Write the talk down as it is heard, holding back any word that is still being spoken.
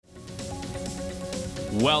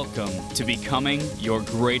Welcome to Becoming Your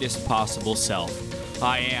Greatest Possible Self.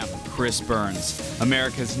 I am Chris Burns,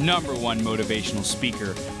 America's #1 motivational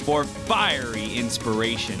speaker for fiery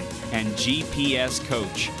inspiration and GPS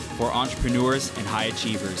coach for entrepreneurs and high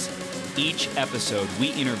achievers. Each episode,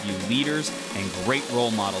 we interview leaders and great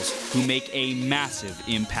role models who make a massive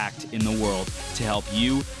impact in the world to help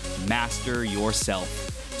you master yourself,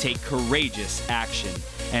 take courageous action,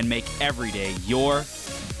 and make every day your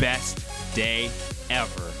best day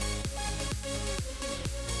ever.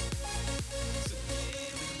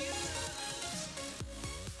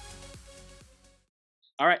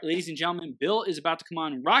 All right, ladies and gentlemen, Bill is about to come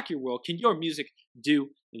on and rock your world. Can your music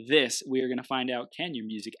do this? We are going to find out, can your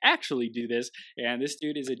music actually do this? And this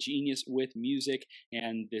dude is a genius with music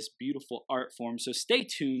and this beautiful art form. So stay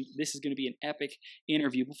tuned. This is going to be an epic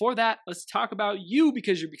interview. Before that, let's talk about you,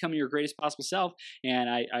 because you're becoming your greatest possible self. And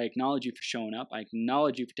I acknowledge you for showing up. I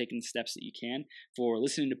acknowledge you for taking the steps that you can, for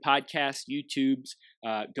listening to podcasts, YouTubes,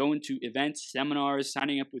 going to events, seminars,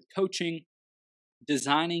 signing up with coaching,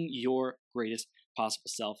 designing your greatest possible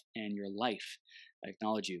self and your life. I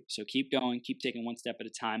acknowledge you. So keep going, keep taking one step at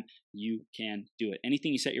a time. You can do it.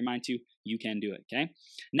 Anything you set your mind to, you can do it, okay?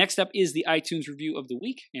 Next up is the iTunes review of the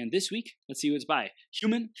week. And this week, let's see who it's by.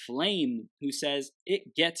 Human Flame, who says,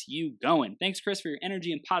 "It gets you going. Thanks, Chris, for your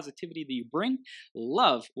energy and positivity that you bring.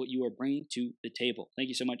 Love what you are bringing to the table." Thank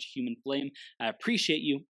you so much, Human Flame. I appreciate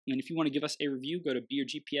you. And if you want to give us a review, go to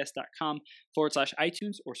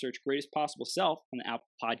beyourgps.com/iTunes or search Greatest Possible Self on the Apple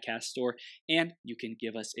Podcast Store, and you can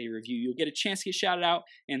give us a review. You'll get a chance to get shouted out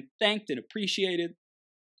and thanked and appreciated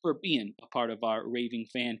for being a part of our raving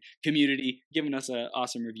fan community, giving us an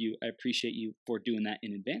awesome review. I appreciate you for doing that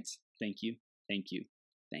in advance. Thank you, thank you,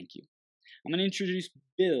 thank you. I'm going to introduce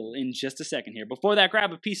Bill in just a second here. Before that,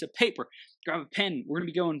 grab a piece of paper, grab a pen. We're going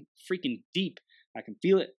to be going freaking deep. I can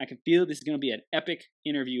feel it. I can feel this is going to be an epic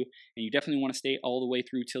interview, and you definitely want to stay all the way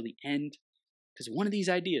through till the end, because one of these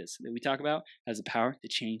ideas that we talk about has the power to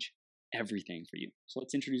change everything for you. So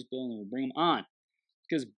let's introduce Bill, and we'll bring him on,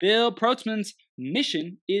 because Bill Protzman's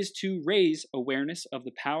mission is to raise awareness of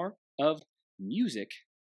the power of music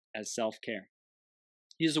as self-care.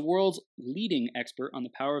 He is the world's leading expert on the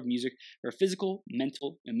power of music for physical,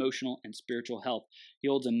 mental, emotional, and spiritual health. He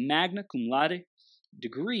holds a magna cum laude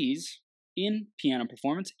degrees in piano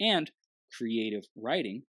performance and creative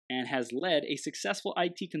writing, and has led a successful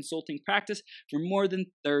IT consulting practice for more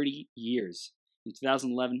than 30 years. In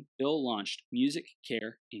 2011, Bill launched Music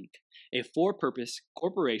Care Inc., a for-purpose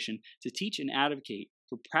corporation to teach and advocate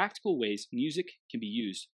for practical ways music can be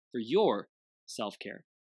used for your self-care.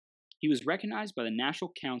 He was recognized by the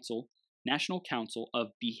National Council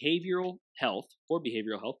of Behavioral Health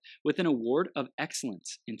with an Award of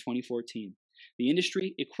Excellence in 2014, the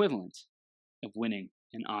industry equivalent of winning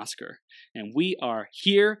an Oscar. And we are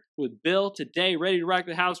here with Bill today, ready to rock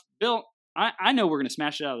the house. Bill, I know we're going to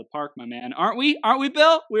smash it out of the park, my man. Aren't we? Aren't we,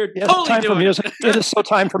 Bill? We're totally time doing for music. it. It is so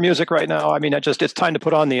time for music right now. I mean, it's time to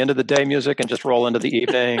put on the end of the day music and just roll into the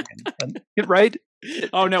evening. and right?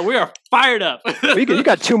 Oh, no, we are fired up. You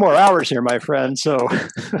got 2 more hours here, my friend. So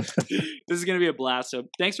this is going to be a blast. So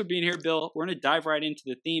thanks for being here, Bill. We're going to dive right into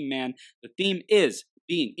the theme, man. The theme is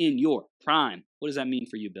being in your prime. What does that mean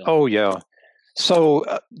for you, Bill? Oh, yeah. So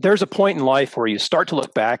there's a point in life where you start to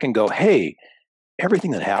look back and go, hey,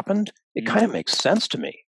 everything that happened, it kind of makes sense to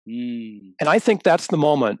me. And I think that's the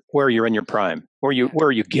moment where you're in your prime, where you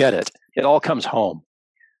get it. It all comes home.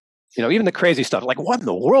 You know, even the crazy stuff, like what in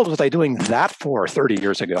the world was I doing that for 30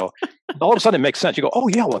 years ago? All of a sudden it makes sense. You go, oh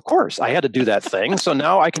yeah, well, of course I had to do that thing. So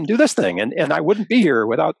now I can do this thing, and I wouldn't be here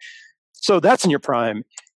without. So that's in your prime.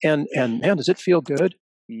 And man, does it feel good?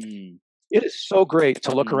 It is so great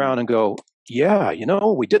to look around and go, yeah, you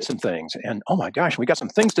know, we did some things, and oh my gosh, we got some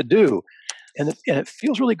things to do. And it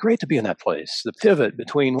feels really great to be in that place, the pivot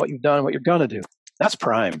between what you've done and what you're going to do. That's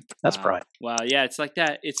prime. That's prime. Wow. Yeah, it's like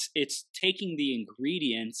that. It's taking the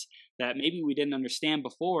ingredients that maybe we didn't understand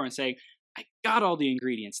before and saying, I got all the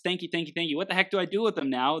ingredients. Thank you, thank you, thank you. What the heck do I do with them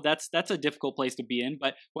now? That's a difficult place to be in.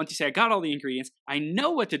 But once you say, I got all the ingredients, I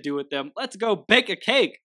know what to do with them. Let's go bake a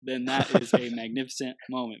cake. Then that is a magnificent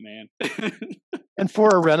moment, man. And for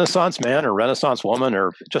a Renaissance man or Renaissance woman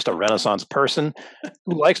or just a Renaissance person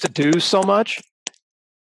who likes to do so much,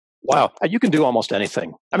 wow, you can do almost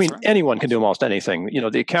anything. I mean, anyone can do almost anything. You know,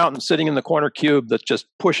 the accountant sitting in the corner cube that's just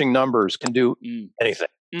pushing numbers can do anything.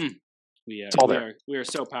 It's all there. We are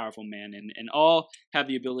so powerful, man, and all have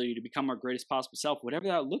the ability to become our greatest possible self, whatever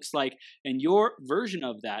that looks like. And your version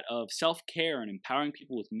of that, of self-care and empowering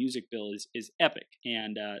people with music, Bill, is epic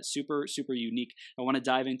and super, super unique. I want to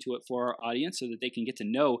dive into it for our audience so that they can get to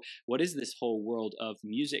know what is this whole world of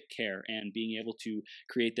music care and being able to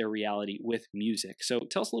create their reality with music. So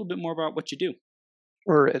tell us a little bit more about what you do.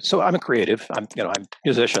 So I'm a creative. I'm a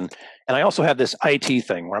musician, and I also have this IT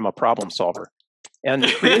thing where I'm a problem solver. And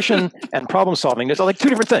creation and problem solving, there's like two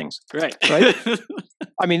different things. Right.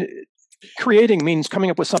 I mean, creating means coming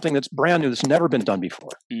up with something that's brand new, that's never been done before,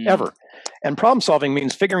 ever. And problem solving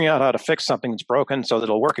means figuring out how to fix something that's broken so that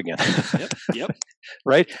it'll work again. Yep.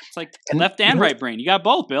 Right? It's like left and right brain. You got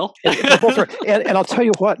both, Bill. And I'll tell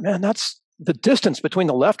you what, man, that's the distance between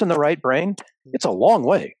the left and the right brain. It's a long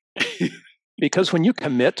way. Because when you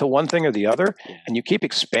commit to one thing or the other and you keep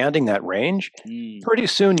expanding that range, pretty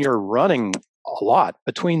soon you're running a lot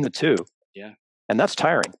between the two. Yeah. And that's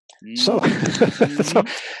tiring. So,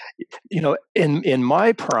 in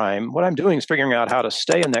my prime, what I'm doing is figuring out how to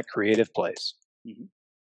stay in that creative place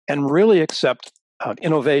and really accept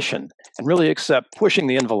innovation and really accept pushing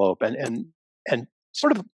the envelope and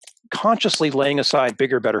sort of consciously laying aside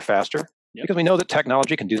bigger, better, faster, because we know that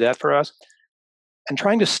technology can do that for us. And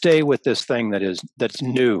trying to stay with this thing that's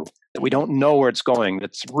new, that we don't know where it's going,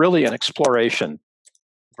 that's really an exploration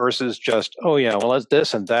versus just, it's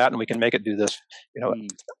this and that, and we can make it do this.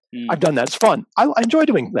 I've done that. It's fun. I enjoy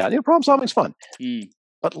doing that. Problem solving is fun.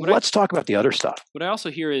 But let's talk about the other stuff. What I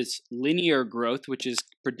also hear is linear growth, which is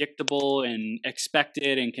predictable and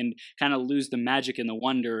expected and can kind of lose the magic and the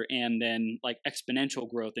wonder, and then like exponential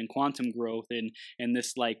growth and quantum growth and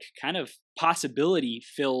this like kind of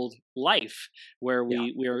possibility-filled life where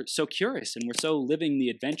we are so curious and we're so living the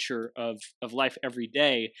adventure of life every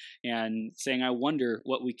day and saying, I wonder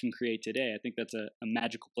what we can create today. I think that's a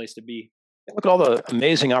magical place to be. Look at all the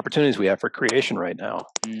amazing opportunities we have for creation right now.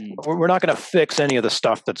 We're not going to fix any of the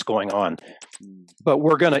stuff that's going on, but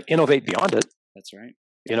we're going to innovate beyond it. That's right.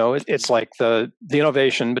 It's like the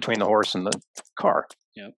innovation between the horse and the car.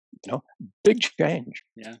 Yep. Big change.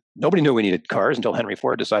 Yeah. Nobody knew we needed cars until Henry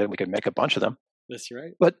Ford decided we could make a bunch of them. That's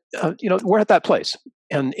right. But we're at that place,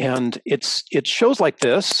 and it's shows like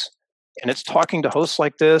this, and it's talking to hosts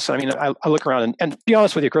like this. I mean, I look around and be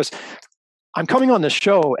honest with you, Chris. I'm coming on this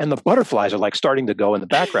show, and the butterflies are like starting to go in the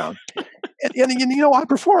background. and I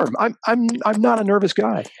perform. I'm not a nervous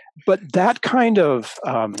guy, but that kind of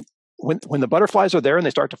when the butterflies are there and they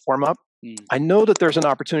start to form up, I know that there's an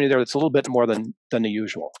opportunity there that's a little bit more than the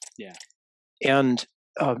usual. Yeah. And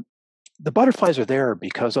the butterflies are there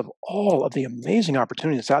because of all of the amazing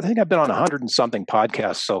opportunities. I think I've been on 100 and something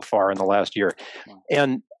podcasts so far in the last year,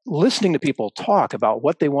 and listening to people talk about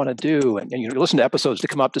what they want to do, and you listen to episodes to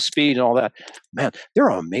come up to speed and all that. Man, there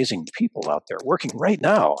are amazing people out there working right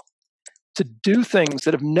now to do things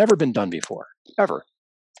that have never been done before, ever.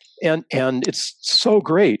 And it's so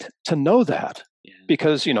great to know that,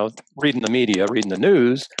 because reading the media, reading the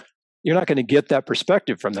news, you're not going to get that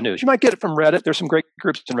perspective from the news. You might get it from Reddit. There's some great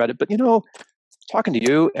groups in Reddit, but talking to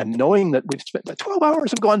you and knowing that we've spent 12 hours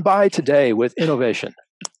have gone by today with innovation,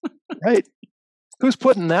 right? Who's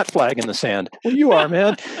putting that flag in the sand? Well, you are,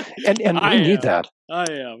 man. And we need that. I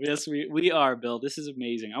am. Yes, we are, Bill. This is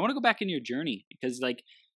amazing. I want to go back in your journey because like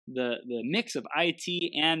the mix of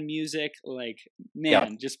IT and music,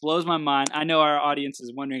 just blows my mind. I know our audience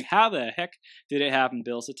is wondering how the heck did it happen,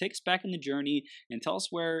 Bill? So take us back in the journey and tell us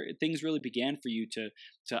where things really began for you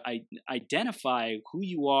to identify who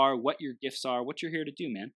you are, what your gifts are, what you're here to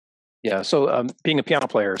do, man. Yeah. So being a piano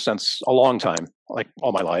player since a long time, like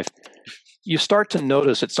all my life, you start to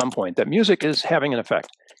notice at some point that music is having an effect.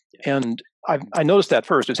 And I noticed that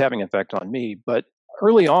first, it was having an effect on me. But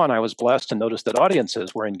early on, I was blessed to notice that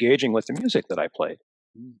audiences were engaging with the music that I played.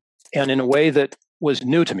 And in a way that was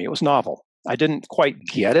new to me. It was novel. I didn't quite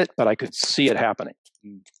get it, but I could see it happening.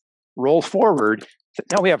 Roll forward.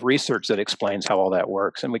 Now we have research that explains how all that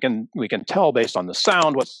works, and we can tell based on the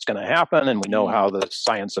sound what's going to happen, and we know how the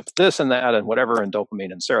science of this and that and whatever, and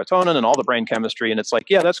dopamine and serotonin and all the brain chemistry, and it's like,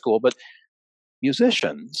 yeah, that's cool, but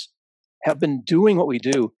musicians have been doing what we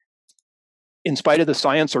do in spite of the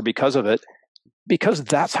science or because of it, because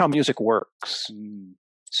that's how music works.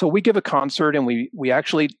 So we give a concert and we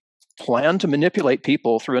actually plan to manipulate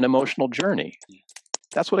people through an emotional journey.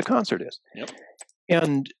 That's what a concert is. Yep.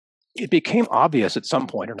 And it became obvious at some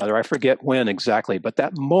point or another, I forget when exactly, but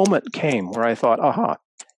that moment came where I thought, aha,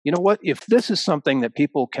 you know what? If this is something that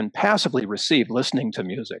people can passively receive listening to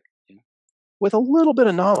music with a little bit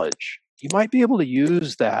of knowledge, you might be able to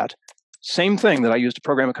use that same thing that I used to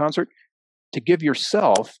program a concert to give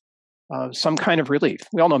yourself some kind of relief.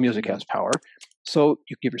 We all know music has power. So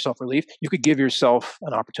you give yourself relief. You could give yourself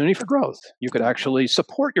an opportunity for growth. You could actually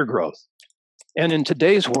support your growth. And in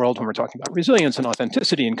today's world, when we're talking about resilience and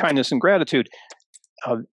authenticity and kindness and gratitude,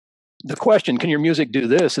 the question, can your music do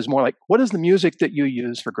this, is more like, what is the music that you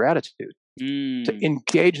use for gratitude? To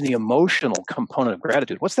engage the emotional component of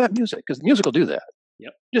gratitude. What's that music? Because the music will do that.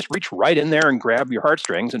 Yep. Just reach right in there and grab your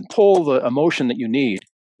heartstrings and pull the emotion that you need,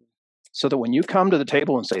 so that when you come to the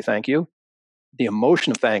table and say thank you, the emotion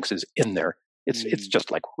of thanks is in there. It's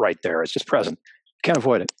just like right there. It's just present. Can't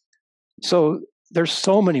avoid it. So there's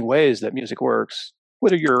so many ways that music works.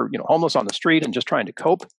 Whether you're homeless on the street and just trying to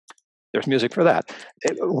cope, there's music for that.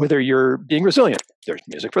 Whether you're being resilient, there's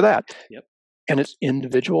music for that. Yep. And it's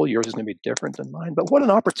individual. Yours is going to be different than mine. But what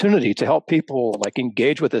an opportunity to help people like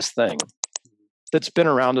engage with this thing that's been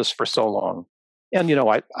around us for so long. And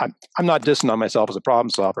I'm not dissing on myself as a problem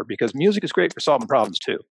solver, because music is great for solving problems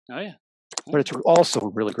too. Oh yeah. But it's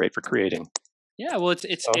also really great for creating. Yeah, well,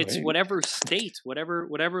 it's whatever state, whatever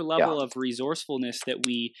level of resourcefulness that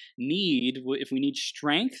we need. If we need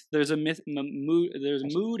strength, there's a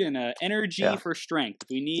mood and an energy for strength. If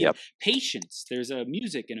we need patience, there's a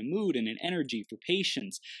music and a mood and an energy for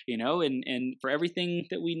patience. And for everything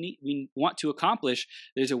that we want to accomplish,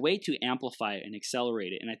 there's a way to amplify it and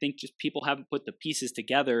accelerate it. And I think just people haven't put the pieces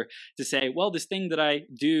together to say, well, this thing that I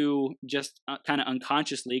do just kind of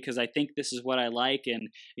unconsciously because I think this is what I like, and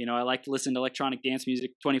I like to listen to electronic dance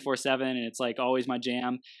music 24/7, and it's like always my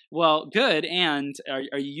jam. Well, good. And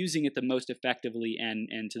are you using it the most effectively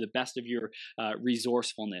and to the best of your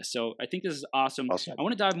resourcefulness? So I think this is awesome. I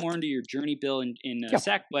want to dive more into your journey, Bill, in a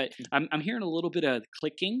sec, but I'm hearing a little bit of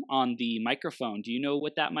clicking on the microphone. Do you know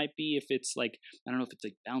what that might be? If it's like, I don't know if it's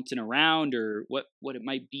like bouncing around or what it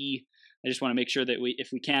might be. I just want to make sure that if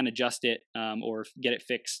we can adjust it or get it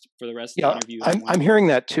fixed for the rest of the interview. I'm hearing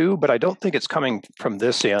that too, but I don't think it's coming from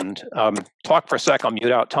this end. Talk for a sec. I'll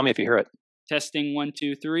mute out. Tell me if you hear it. Testing 1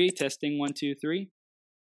 2 3. Testing 1 2 3.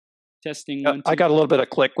 Testing 1 2. I got a little bit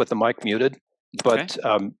of click with the mic muted, but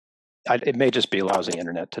it may just be lousy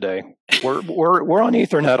internet today. We're on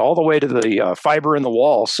Ethernet all the way to the fiber in the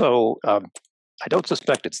wall, so I don't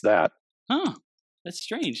suspect it's that. Huh. That's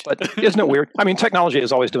strange. But isn't it weird? I mean, technology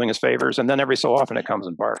is always doing us favors, and then every so often it comes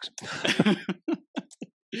and barks.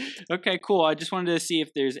 Okay, cool. I just wanted to see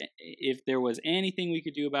if there was anything we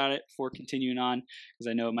could do about it before continuing on, because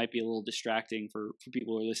I know it might be a little distracting for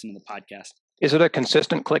people who are listening to the podcast. Is it a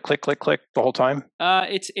consistent click, click, click, click the whole time?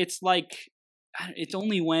 It's like, it's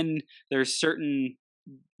only when there's certain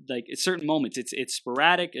moments. It's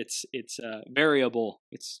sporadic. It's variable.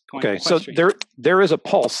 It's quite okay. So there is a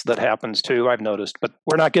pulse that happens too, I've noticed, but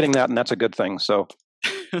we're not getting that, and that's a good thing. So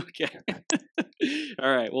okay. All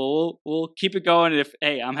right. Well, we'll keep it going.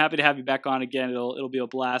 And I'm happy to have you back on again. It'll be a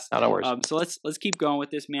blast. No worries. So let's keep going with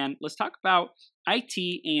this, man. Let's talk about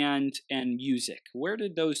IT and music. Where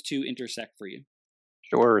did those two intersect for you?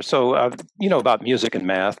 Sure. So about music and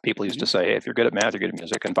math. People used to say, hey, if you're good at math, you're good at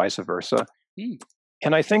music, and vice versa.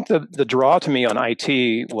 And I think the draw to me on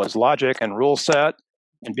IT was logic and rule set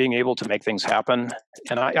and being able to make things happen.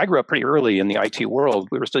 And I grew up pretty early in the IT world.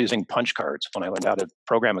 We were still using punch cards when I learned how to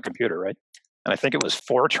program a computer, right? And I think it was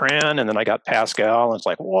Fortran, and then I got Pascal, and it's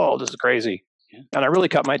like, whoa, this is crazy. Yeah. And I really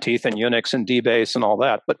cut my teeth in Unix and DBase and all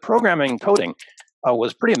that. But programming, coding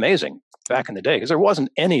was pretty amazing back in the day because there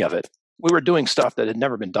wasn't any of it. We were doing stuff that had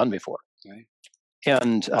never been done before. Right.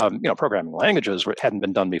 And, programming languages hadn't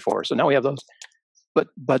been done before. So now we have those.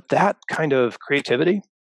 But that kind of creativity,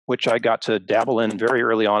 which I got to dabble in very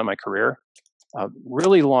early on in my career,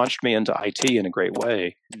 really launched me into IT in a great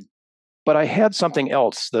way. But I had something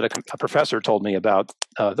else that a professor told me about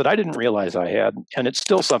that I didn't realize I had, and it's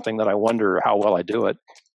still something that I wonder how well I do it.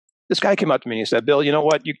 This guy came up to me and he said, Bill, you know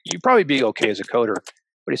what? You probably be okay as a coder.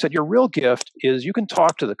 But he said, your real gift is you can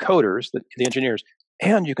talk to the coders, the engineers,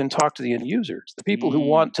 and you can talk to the end users, the people who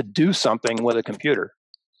want to do something with a computer.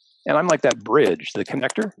 And I'm like that bridge, the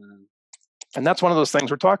connector. And that's one of those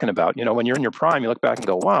things we're talking about. When you're in your prime, you look back and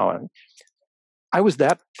go, wow, I was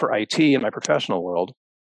that for IT in my professional world.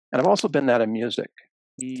 And I've also been that in music.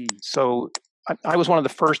 So I was one of the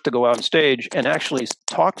first to go out on stage and actually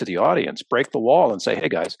talk to the audience, break the wall and say, hey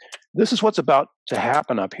guys, this is what's about to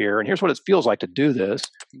happen up here. And here's what it feels like to do this.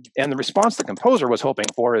 And the response the composer was hoping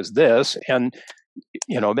for is this. And,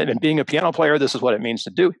 and being a piano player, this is what it means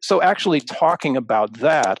to do. So actually talking about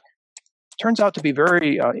that turns out to be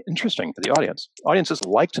very interesting for the audience. Audiences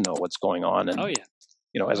like to know what's going on. And,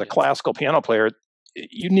 as a classical piano player,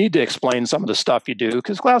 you need to explain some of the stuff you do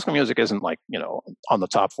because classical music isn't like, on the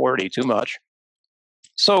top 40 too much.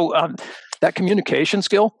 So that communication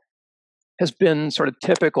skill has been sort of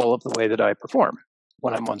typical of the way that I perform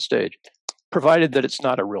when I'm on stage, provided that it's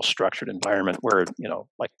not a real structured environment where,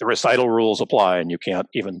 like the recital rules apply and you can't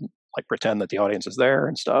even like pretend that the audience is there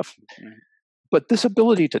and stuff. Right. But this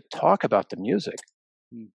ability to talk about the music,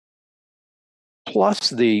 plus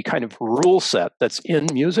the kind of rule set that's in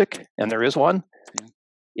music, and there is one,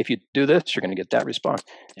 if you do this, you're going to get that response.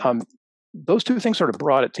 Those two things sort of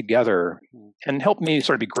brought it together and helped me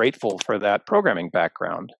sort of be grateful for that programming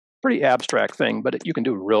background. Pretty abstract thing, but you can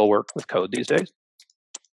do real work with code these days.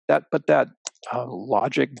 That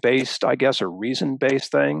logic-based, I guess, or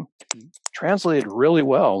reason-based thing translated really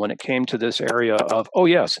well when it came to this area of, oh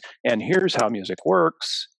yes, and here's how music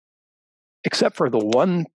works, except for the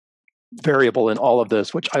one variable in all of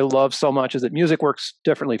this, which I love so much, is that music works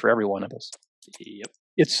differently for every one of us. Yep.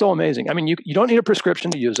 It's so amazing. I mean, you don't need a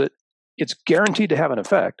prescription to use it. It's guaranteed to have an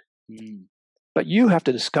effect, but you have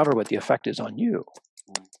to discover what the effect is on you.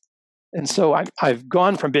 And so I've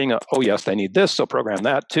gone from being oh yes, they need this, so program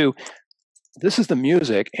that, to this is the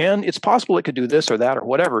music, and it's possible it could do this or that or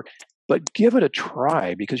whatever, but give it a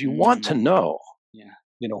try because you want to know. Yeah.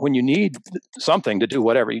 When you need something to do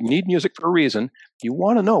whatever, you need music for a reason, you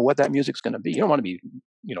want to know what that music's going to be. You don't want to be,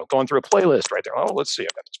 going through a playlist right there. Oh, let's see,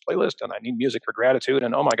 I've got this playlist and I need music for gratitude,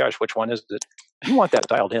 and oh my gosh, which one is it? You want that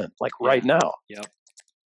dialed in, like right now. Yep.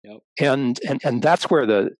 And that's where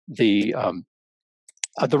the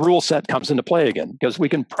rule set comes into play again, because we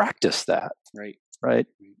can practice that. Right.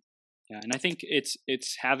 Yeah, and I think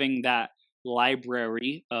it's having that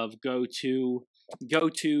library of go-to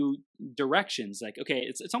directions. Like, okay,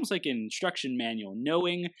 it's almost like an instruction manual,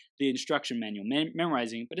 knowing the instruction manual,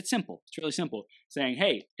 memorizing, but it's simple. It's really simple. Saying,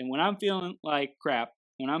 hey, and when I'm feeling like crap,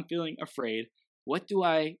 when I'm feeling afraid,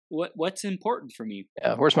 what's important for me?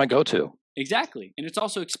 Yeah, where's my go-to? Exactly. And it's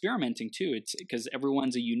also experimenting too. It's because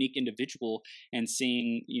everyone's a unique individual, and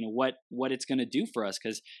seeing, what it's going to do for us.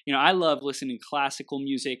 Because, I love listening to classical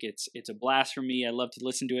music. It's a blast for me. I love to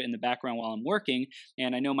listen to it in the background while I'm working.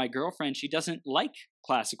 And I know my girlfriend, she doesn't like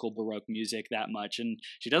classical Baroque music that much, and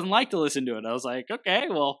she doesn't like to listen to it. I was like, okay,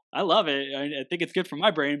 well, I love it. I think it's good for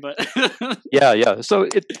my brain, but yeah. So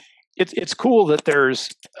it's cool that there's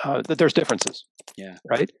differences. Yeah.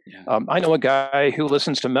 Right. Yeah. I know a guy who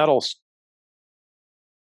listens to metal.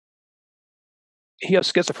 He has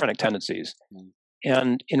schizophrenic tendencies.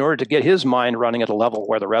 And in order to get his mind running at a level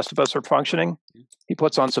where the rest of us are functioning, he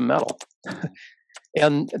puts on some metal.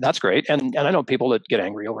 And that's great. And I know people that get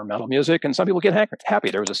angry over metal music, and some people get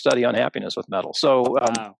happy. There was a study on happiness with metal. So,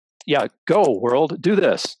 yeah, go world, do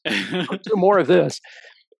this. Do more of this.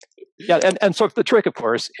 Yeah, and so the trick, of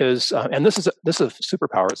course, is, and this is a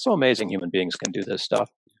superpower. It's so amazing human beings can do this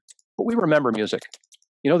stuff. But we remember music.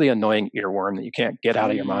 The annoying earworm that you can't get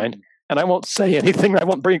out of your mind. And I won't say anything. I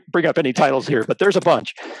won't bring up any titles here, but there's a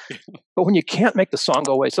bunch. But when you can't make the song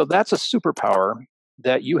go away, so that's a superpower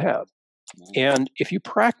that you have. And if you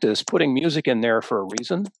practice putting music in there for a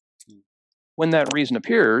reason, when that reason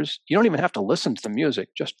appears, you don't even have to listen to the music.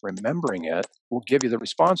 Just remembering it will give you the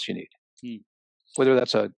response you need. Whether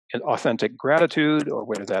that's an authentic gratitude, or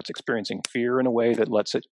whether that's experiencing fear in a way that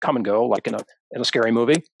lets it come and go, like in a scary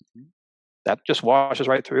movie, that just washes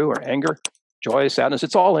right through, or anger, joy, sadness,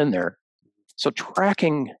 it's all in there. So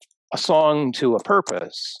tracking a song to a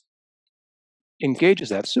purpose engages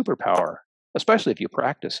that superpower, especially if you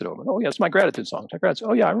practice it over. Oh, yeah, it's my gratitude song.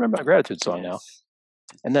 Oh, yeah, I remember my gratitude song now.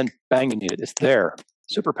 And then bang, you need it. It's there.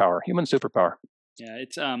 Superpower, human superpower. Yeah,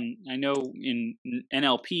 it's I know in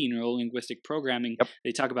NLP, neuro linguistic programming,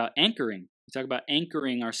 they talk about anchoring. We talk about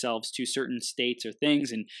anchoring ourselves to certain states or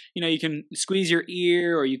things, and you can squeeze your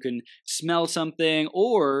ear, or you can smell something,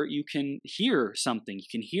 or you can hear something. You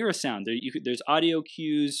can hear a sound. There's audio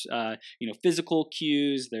cues, physical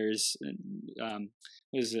cues. There's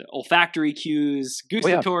olfactory cues,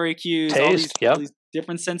 gustatory cues, taste, all these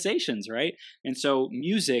different sensations, right? And so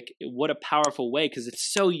music, what a powerful way, because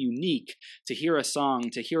it's so unique. To hear a song,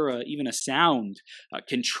 to hear even a sound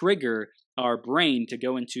can trigger our brain to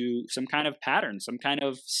go into some kind of pattern, some kind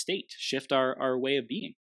of state, shift our way of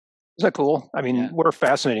being. Isn't that cool? I mean, we're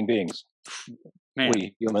fascinating beings. Man.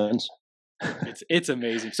 We humans. It's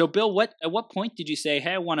amazing. So, Bill, at what point did you say,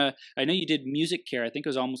 "Hey, I know you did Music Care. I think it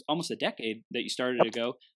was almost a decade that you started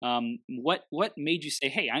ago. What made you say,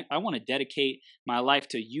 "Hey, I want to dedicate my life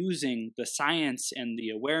to using the science and the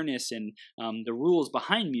awareness and the rules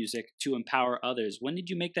behind music to empower others"? When did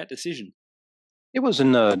you make that decision? It was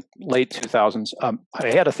in the late 2000s. I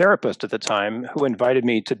had a therapist at the time who invited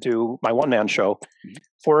me to do my one-man show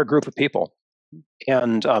for a group of people,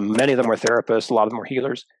 and many of them were therapists. A lot of them were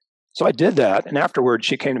healers. So I did that, and afterwards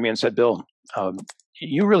she came to me and said, "Bill,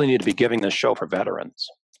 you really need to be giving this show for veterans."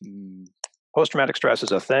 post-traumatic stress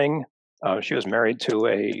is a thing. She was married to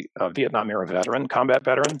a Vietnam era veteran, combat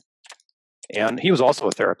veteran, and he was also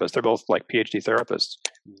a therapist. They're both like PhD therapists.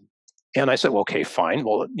 And I said, well, okay, fine.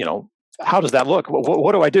 Well, how does that look?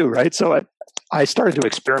 What do I do, right? So I started to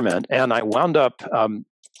experiment, and I wound up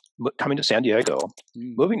coming to San Diego,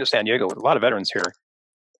 moving to San Diego with a lot of veterans here,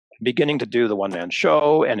 beginning to do the one-man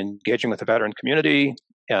show and engaging with the veteran community,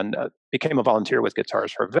 and became a volunteer with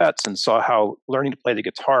Guitars for Vets and saw how learning to play the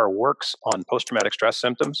guitar works on post-traumatic stress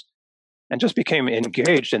symptoms, and just became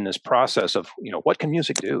engaged in this process of, what can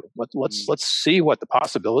music do? Let's see what the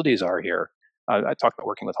possibilities are here. I talked about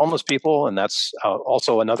working with homeless people, and that's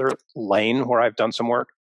also another lane where I've done some work.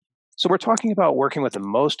 So we're talking about working with the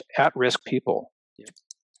most at-risk people,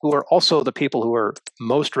 who are also the people who are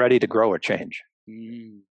most ready to grow or change.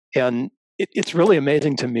 And it's really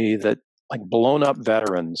amazing to me that like blown up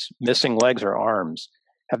veterans, missing legs or arms,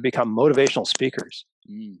 have become motivational speakers,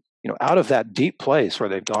 out of that deep place where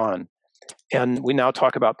they've gone. And we now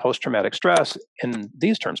talk about post-traumatic stress in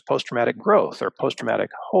these terms, post-traumatic growth or post-traumatic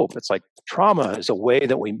hope. It's like trauma is a way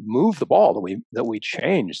that we move the ball, that we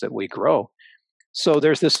change, that we grow. So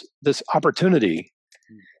there's this opportunity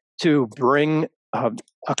to bring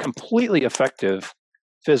a completely effective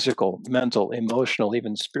physical, mental, emotional,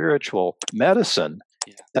 even spiritual medicine,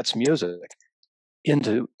 that's music,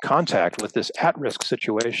 into contact with this at-risk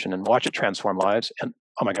situation and watch it transform lives. And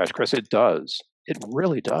oh my gosh, Chris, it does. It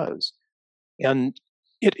really does. And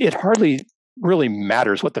it hardly really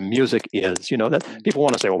matters what the music is. That people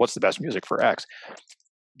want to say, well, what's the best music for X?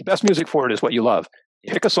 The best music for it is what you love.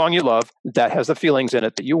 Pick a song you love that has the feelings in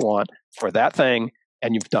it that you want for that thing,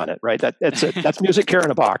 and you've done it, right? That's music care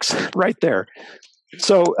in a box right there.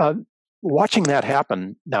 So watching that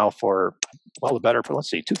happen now for, well, the better for,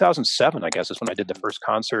 2007, I guess, is when I did the first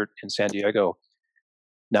concert in San Diego.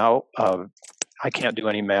 Now, I can't do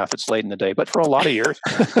any math. It's late in the day, but for a lot of years,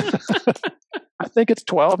 I think it's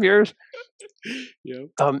 12 years,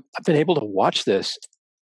 I've been able to watch this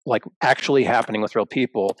like actually happening with real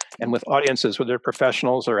people and with audiences, whether they're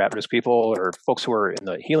professionals or at-risk people or folks who are in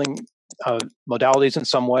the healing modalities in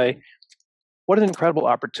some way. What an incredible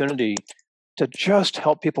opportunity to just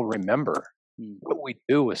help people remember what we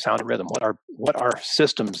do with sound and rhythm, what our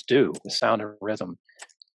systems do with sound and rhythm,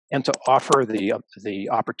 and to offer the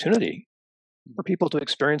opportunity for people to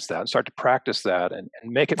experience that and start to practice that and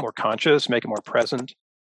make it more conscious, make it more present,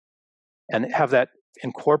 and have that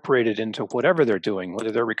incorporated into whatever they're doing,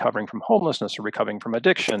 whether they're recovering from homelessness or recovering from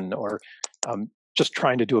addiction or just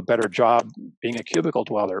trying to do a better job being a cubicle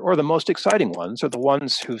dweller, or the most exciting ones are the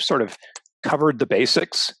ones who've sort of covered the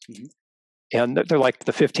basics. And they're like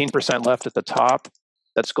the 15% left at the top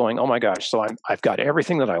that's going, oh my gosh, so I've got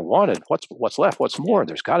everything that I wanted. What's left? What's more?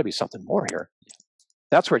 There's got to be something more here.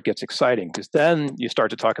 That's where it gets exciting, because then you start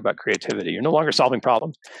to talk about creativity. You're no longer solving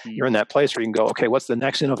problems. You're in that place where you can go, okay, what's the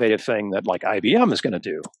next innovative thing that like IBM is going to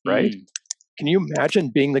do, right? Can you imagine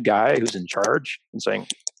being the guy who's in charge and saying,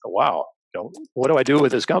 oh, wow, what do I do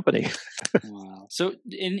with this company? Wow. So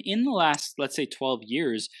in the last, let's say 12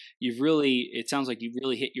 years, it sounds like you've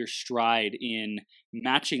really hit your stride in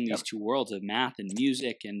matching these two worlds of math and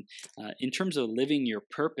music. And in terms of living your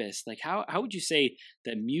purpose, like how would you say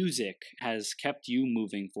that music has kept you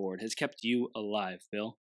moving forward, has kept you alive,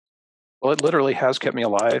 Bill? Well, it literally has kept me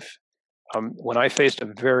alive. When I faced a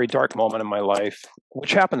very dark moment in my life,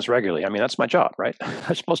 which happens regularly, I mean, that's my job, right?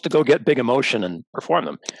 I'm supposed to go get big emotion and perform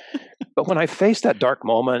them. But when I faced that dark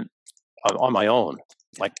moment on my own,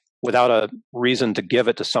 like without a reason to give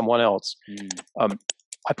it to someone else,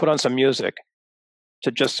 I put on some music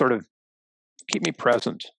to just sort of keep me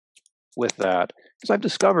present with that. Because I've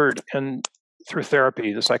discovered, and through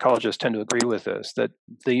therapy, the psychologists tend to agree with this, that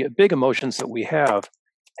the big emotions that we have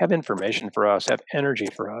information for us, have energy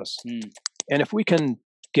for us. And if we can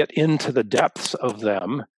get into the depths of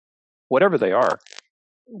them, whatever they are,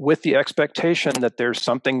 with the expectation that there's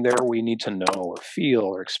something there we need to know or feel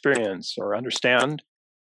or experience or understand,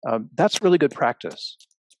 that's really good practice.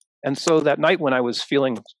 And so that night when I was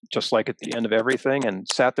feeling just like at the end of everything and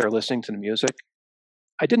sat there listening to the music,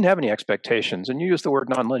 I didn't have any expectations. And you used the word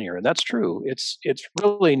nonlinear, and that's true. It's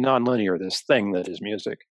really nonlinear, this thing that is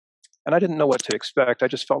music. And I didn't know what to expect. I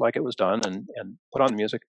just felt like it was done and put on the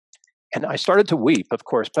music. And I started to weep, of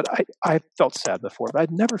course, but I felt sad before, but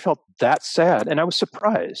I'd never felt that sad. And I was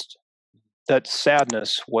surprised that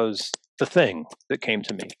sadness was the thing that came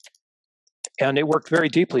to me. And it worked very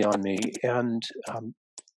deeply on me. And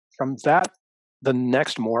from that, the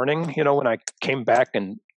next morning, when I came back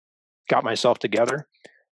and got myself together,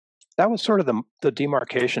 that was sort of the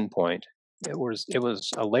demarcation point. It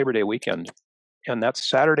was a Labor Day weekend. And that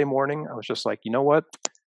Saturday morning, I was just like, you know what?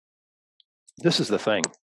 this is the thing.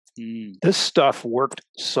 This stuff worked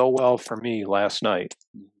so well for me last night,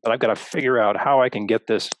 but I've got to figure out how I can get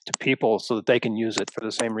this to people so that they can use it for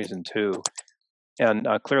the same reason too. And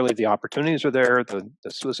clearly the opportunities are there.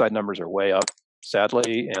 The suicide numbers are way up,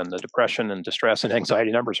 sadly, and the depression and distress and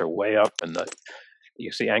anxiety numbers are way up, and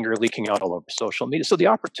you see anger leaking out all over social media. So the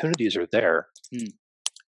opportunities are there.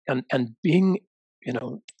 And being,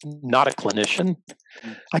 not a clinician,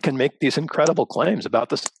 I can make these incredible claims about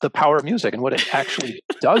the power of music and what it actually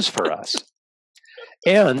does for us.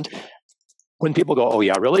 And when people go, oh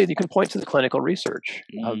yeah, really? You can point to the clinical research.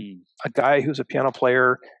 A guy who's a piano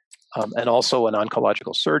player and also an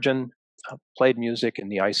oncological surgeon played music in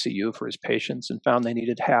the ICU for his patients and found they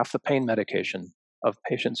needed half the pain medication of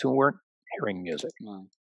patients who weren't hearing music.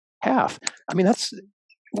 Half. I mean,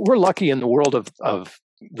 we're lucky in the world of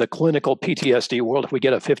the clinical PTSD world if we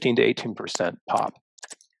get a 15 to 18% pop.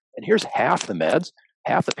 And here's half the meds,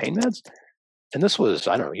 half the pain meds. And this was,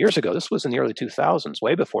 I don't know, years ago. This was in the early 2000s,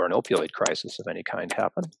 way before an opioid crisis of any kind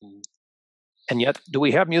happened. And yet, do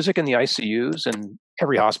we have music in the ICUs in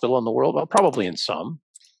every hospital in the world? Well, probably in some.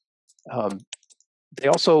 They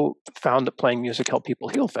also found that playing music helped people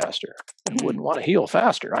heal faster. Who wouldn't want to heal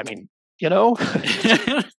faster? I mean,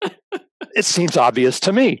 it seems obvious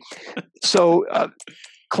to me. So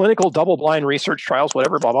clinical double-blind research trials,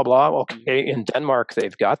 whatever, blah, blah, blah. Okay, in Denmark,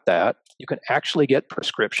 they've got that. You can actually get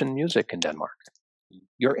prescription music in Denmark.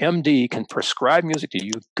 Your MD can prescribe music to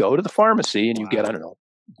you. You go to the pharmacy and you get, I don't know,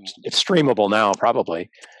 it's streamable now probably.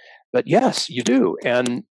 But yes, you do.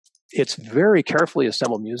 And it's very carefully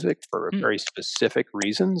assembled music for very specific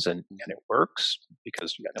reasons. And it works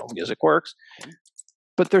because, music works.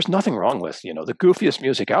 But there's nothing wrong with, the goofiest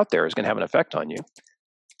music out there is going to have an effect on you.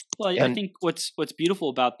 Well, I think what's beautiful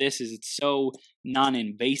about this is it's so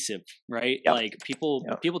non-invasive, right? Yep. Like people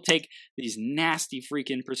take these nasty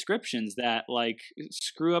freaking prescriptions that like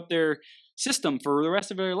screw up their system for the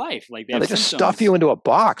rest of their life. Like they just stuff you into a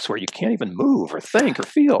box where you can't even move or think or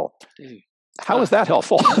feel. Dude. How is that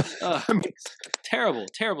helpful? I mean, terrible.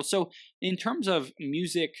 So in terms of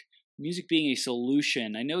music being a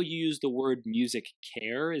solution, I know you use the word music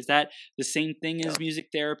care. Is that the same thing as music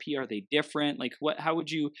therapy? Are they different? Like how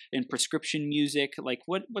would you, in prescription music, like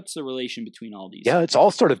what's the relation between all these? Yeah, it's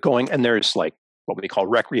all sort of going, and there's like what we call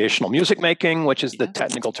recreational music making, which is the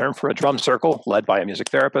technical term for a drum circle led by a music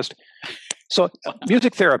therapist. So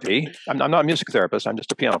music therapy, I'm not a music therapist, I'm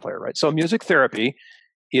just a piano player, right? So music therapy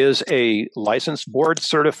is a licensed,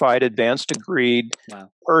 board-certified, advanced agreed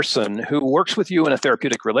person who works with you in a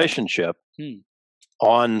therapeutic relationship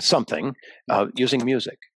on something using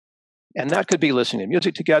music. And that could be listening to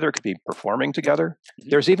music together, it could be performing together.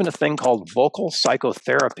 There's even a thing called vocal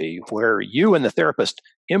psychotherapy, where you and the therapist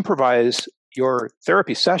improvise your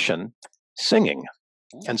therapy session singing,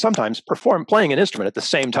 and sometimes playing an instrument at the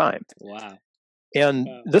same time. Wow. And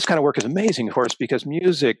this kind of work is amazing, of course, because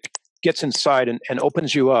music gets inside and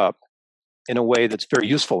opens you up in a way that's very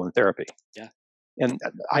useful in therapy. Yeah. And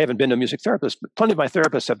I haven't been to a music therapist, but plenty of my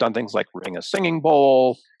therapists have done things like ring a singing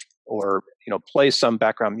bowl or, play some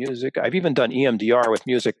background music. I've even done EMDR with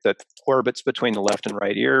music that orbits between the left and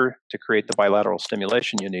right ear to create the bilateral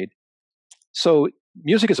stimulation you need. So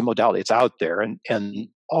music is a modality. It's out there, and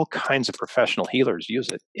all kinds of professional healers use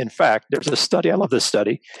it. In fact, there's a study, I love this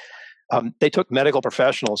study. They took medical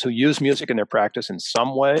professionals who use music in their practice in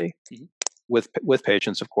some way, with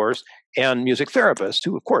patients, of course, and music therapists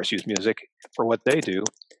who, of course, use music for what they do.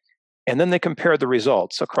 And then they compared the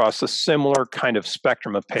results across a similar kind of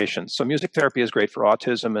spectrum of patients. So music therapy is great for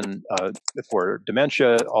autism and for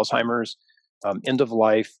dementia, Alzheimer's, end of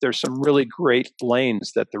life. There's some really great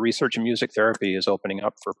lanes that the research in music therapy is opening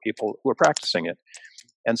up for people who are practicing it.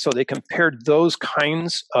 And so they compared those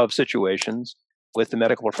kinds of situations with the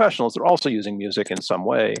medical professionals that are also using music in some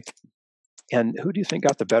way. And who do you think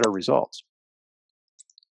got the better results?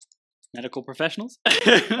 Medical professionals?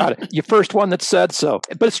 You first one that said so.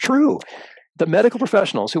 But it's true. The medical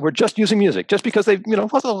professionals who were just using music, just because they,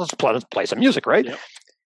 let's play some music, right?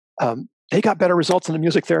 Yep. They got better results than a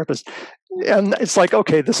music therapist. And it's like,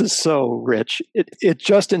 okay, this is so rich. It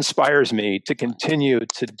just inspires me to continue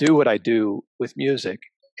to do what I do with music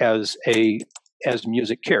as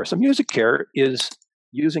music care. So music care is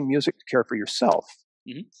using music to care for yourself,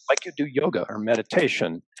 like you do yoga or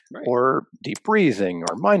meditation or deep breathing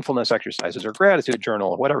or mindfulness exercises or gratitude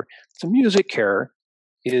journal or whatever. So music care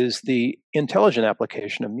is the intelligent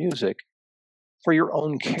application of music for your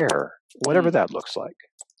own care, whatever that looks like.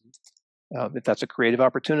 If that's a creative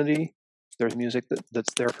opportunity, there's music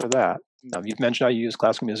that's there for that. You've mentioned how you use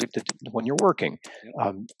classical music when you're working.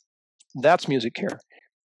 That's music care.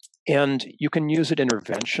 And you can use it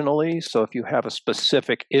interventionally. So if you have a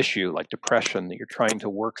specific issue like depression that you're trying to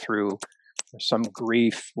work through, or some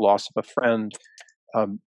grief, loss of a friend,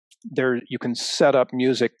 there you can set up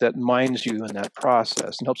music that minds you in that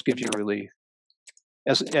process and helps give you relief.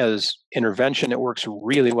 As intervention, it works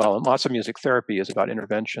really well, and lots of music therapy is about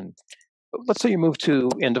intervention. But let's say you move to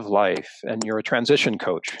end of life and you're a transition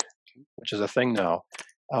coach, which is a thing now.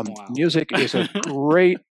 Wow. Music is a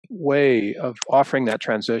great way of offering that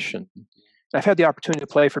transition. I've had the opportunity to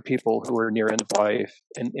play for people who are near end of life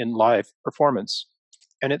in live performance,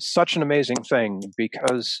 and it's such an amazing thing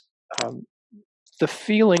because the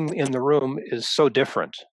feeling in the room is so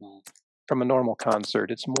different from a normal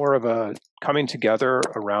concert. It's more of a coming together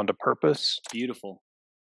around a purpose. Beautiful.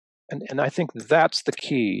 And I think that's the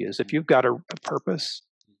key, is if you've got a purpose,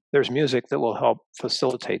 there's music that will help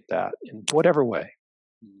facilitate that in whatever way,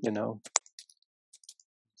 you know.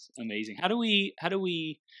 Amazing. How do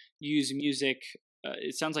we use music?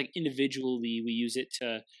 It sounds like individually we use it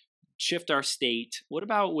to shift our state. What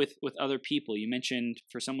about with other people? You mentioned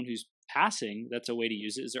for someone who's passing, that's a way to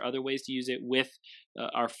use it. Is there other ways to use it with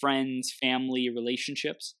our friends, family,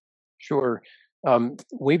 relationships? Sure.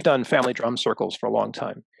 We've done family drum circles for a long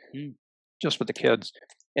time, just with the kids.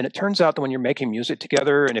 And it turns out that when you're making music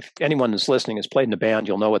together, and if anyone is listening has played in a band,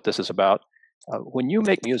 you'll know what this is about. When you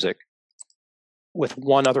make music with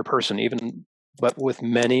one other person, even, but with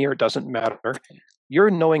many, or it doesn't matter, you're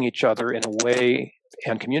knowing each other in a way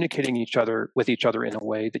and communicating with each other in a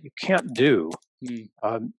way that you can't do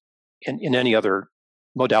in any other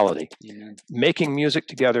modality. Yeah. Making music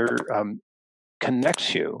together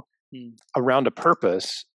connects you around a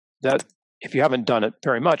purpose that, if you haven't done it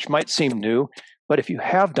very much, might seem new. But if you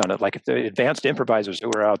have done it, like if the advanced improvisers who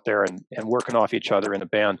are out there and working off each other in a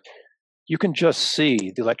band, you can just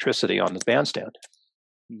see the electricity on the bandstand.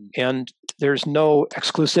 And there's no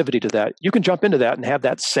exclusivity to that. You can jump into that and have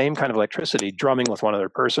that same kind of electricity drumming with one other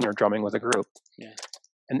person or drumming with a group. Yeah.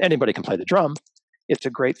 And anybody can play the drum. It's a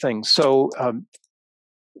great thing. So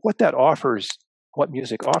what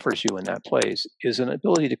music offers you in that place is an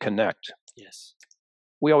ability to connect. Yes.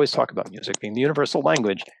 We always talk about music being the universal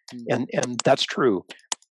language, and that's true.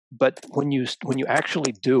 But when you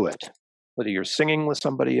actually do it, whether you're singing with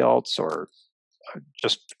somebody else or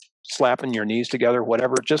just slapping your knees together,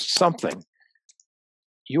 whatever, just something,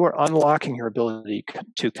 you are unlocking your ability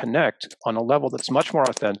to connect on a level that's much more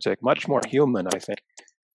authentic, much more human, I think,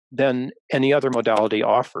 than any other modality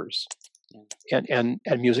offers. And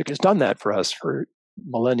music has done that for us for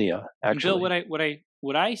millennia, actually. Bill,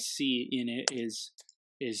 what I see in it is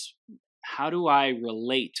how do I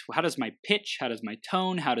relate? How does my pitch, how does my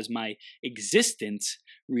tone, how does my existence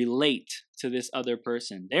relate to this other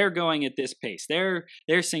person? They're going at this pace. They're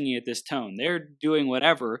singing at this tone. They're doing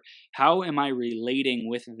whatever. How am I relating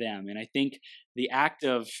with them? And I think the act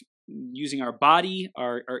of using our body,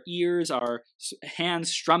 our ears, our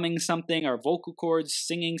hands strumming something, our vocal cords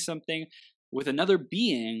singing something with another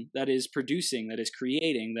being that is producing, that is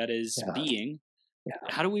creating, that is being. Yeah.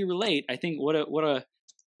 How do we relate? I think what a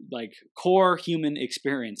like core human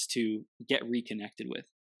experience to get reconnected with.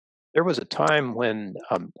 There was a time when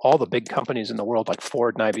all the big companies in the world, like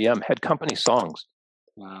Ford and IBM, had company songs.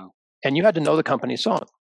 Wow. And you had to know the company song.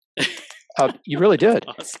 You really did.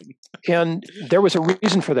 Awesome. And there was a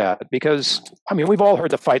reason for that, because, I mean, we've all heard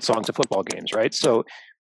the fight songs of football games, right? So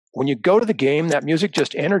when you go to the game, that music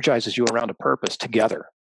just energizes you around a purpose together.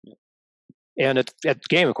 And at the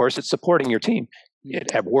game, of course, it's supporting your team.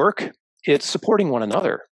 At work, it's supporting one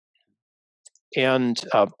another. And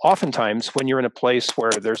oftentimes, when you're in a place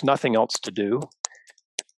where there's nothing else to do,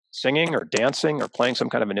 singing or dancing or playing some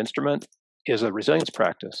kind of an instrument is a resilience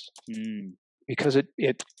practice, because it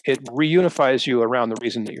reunifies you around the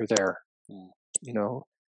reason that you're there. You know,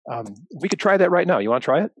 we could try that right now. You want to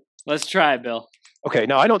try it? Let's try it, Bill. Okay,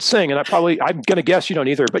 now I don't sing, and I'm going to guess you don't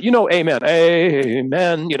either, but you know amen,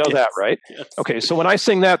 amen, you know that, right? Yes. Okay, so when I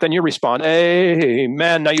sing that, then you respond,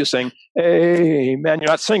 amen, now you sing, amen, you're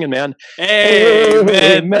not singing, man.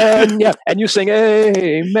 Amen. Amen, yeah, and you sing,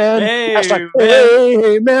 amen. Amen. Like,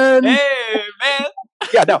 amen. Amen.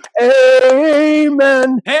 Yeah, no,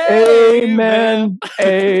 amen, Amen.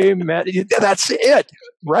 amen. That's it,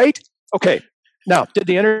 right? Okay, now, did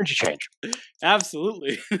the energy change?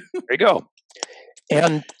 Absolutely. There you go.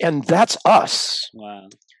 And that's us. Wow.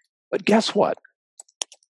 But guess what?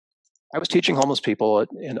 I was teaching homeless people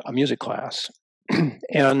in a music class,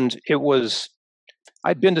 and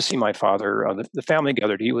I'd been to see my father. The family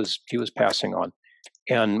gathered. He was passing on,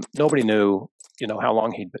 and nobody knew, how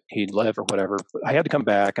long he'd live or whatever. But I had to come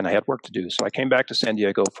back, and I had work to do. So I came back to San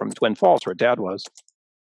Diego from Twin Falls, where Dad was,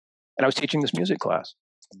 and I was teaching this music class.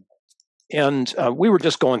 And we were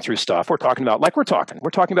just going through stuff. We're talking about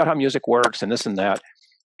how music works and this and that.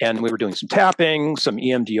 And we were doing some tapping, some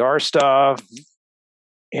EMDR stuff.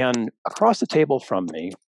 And across the table from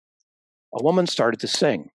me, a woman started to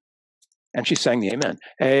sing. And she sang the amen.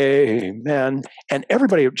 Amen. And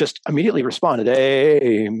everybody just immediately responded,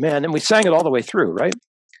 amen. And we sang it all the way through, right?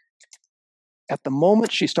 At the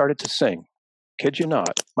moment she started to sing, kid you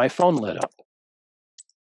not, my phone lit up.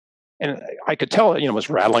 And I could tell it, was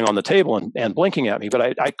rattling on the table and blinking at me,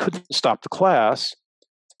 but I couldn't stop the class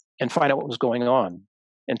and find out what was going on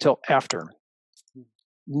until after.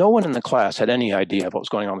 No one in the class had any idea of what was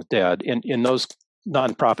going on with Dad. In those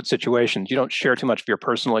nonprofit situations, you don't share too much of your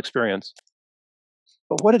personal experience.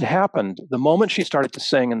 But what had happened the moment she started to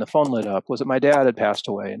sing and the phone lit up was that my dad had passed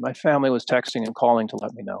away and my family was texting and calling to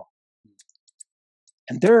let me know.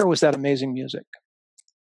 And there was that amazing music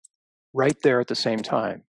right there at the same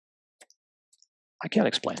time. I can't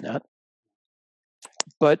explain that.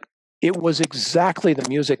 But it was exactly the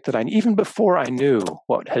music that even before I knew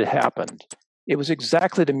what had happened, it was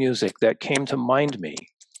exactly the music that came to mind me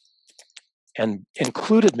and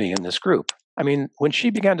included me in this group. I mean, when she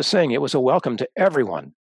began to sing, it was a welcome to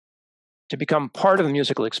everyone to become part of the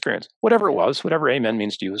musical experience. Whatever it was, whatever amen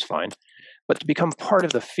means to you is fine, but to become part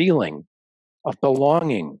of the feeling of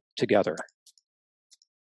belonging together.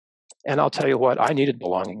 And I'll tell you what, I needed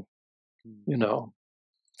belonging.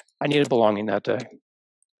 I needed belonging that day.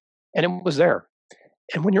 And it was there.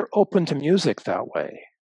 And when you're open to music that way,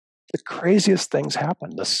 the craziest things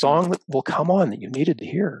happen. The song that will come on that you needed to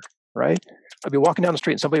hear, right? I'd be walking down the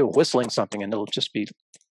street and somebody will whistling something and it'll just be,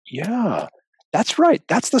 yeah, that's right.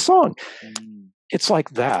 That's the song. It's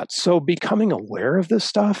like that. So becoming aware of this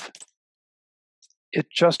stuff, it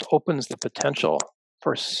just opens the potential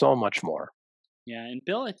for so much more. Yeah. And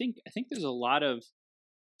Bill, I think there's a lot of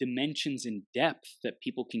dimensions and depth that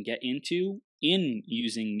people can get into in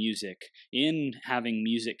using music, in having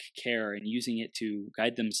music care and using it to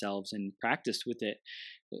guide themselves and practice with it.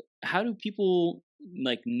 How do people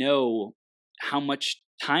know how much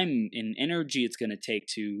time and energy it's going to take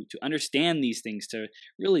to understand these things, to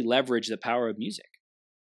really leverage the power of music?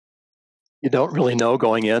 You don't really know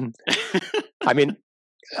going in. I mean,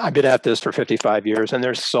 I've been at this for 55 years and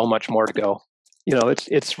there's so much more to go.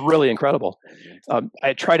 It's really incredible.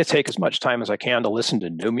 I try to take as much time as I can to listen to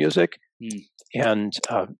new music. And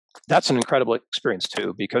that's an incredible experience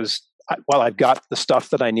too, because while I've got the stuff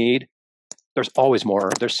that I need, there's always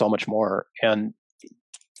more. There's so much more. And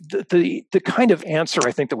the kind of answer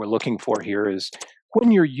I think that we're looking for here is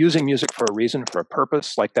when you're using music for a reason, for a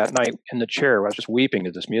purpose, like that night in the chair where I was just weeping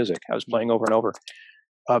to this music. I was playing over and over.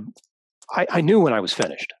 I knew when I was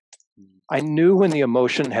finished. I knew when the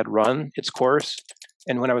emotion had run its course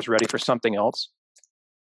and when I was ready for something else.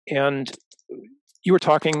 And you were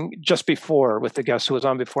talking just before with the guest who was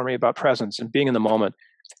on before me about presence and being in the moment.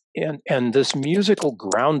 And this musical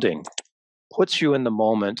grounding puts you in the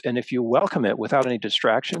moment. And if you welcome it without any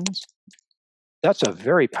distractions, that's a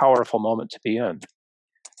very powerful moment to be in.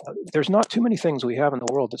 There's not too many things we have in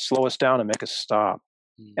the world that slow us down and make us stop.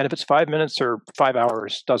 And if it's 5 minutes or 5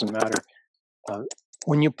 hours, doesn't matter.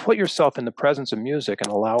 When you put yourself in the presence of music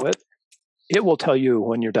and allow it, it will tell you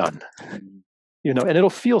when you're done, and it'll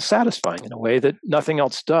feel satisfying in a way that nothing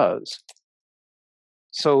else does.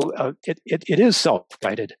 So it is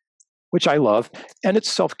self-guided, which I love, and it's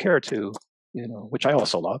self-care too, which I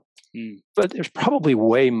also love. But there's probably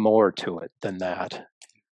way more to it than that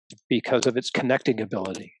because of its connecting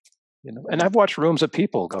ability. And I've watched rooms of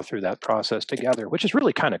people go through that process together, which is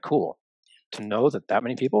really kind of cool to know that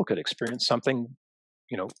many people could experience something,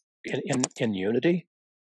 in unity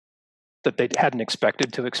that they hadn't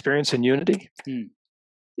expected to experience in unity.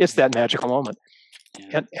 It's that magical moment.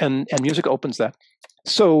 Yeah. And music opens that.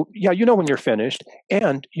 So yeah, when you're finished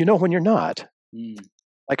and when you're not.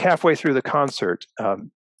 Like halfway through the concert,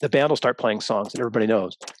 the band will start playing songs that everybody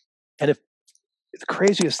knows. And if the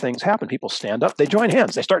craziest things happen, people stand up, they join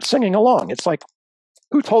hands, they start singing along. It's like,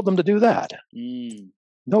 who told them to do that?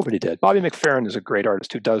 Nobody did. Bobby McFerrin is a great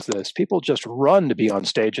artist who does this. People just run to be on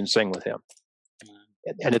stage and sing with him.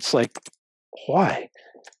 And it's like, why?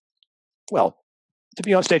 Well, to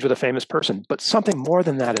be on stage with a famous person, but something more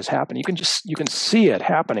than that is happening. You can see it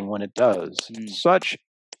happening when it does. Such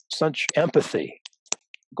empathy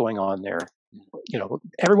going on there.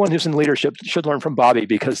 Everyone who's in leadership should learn from Bobby,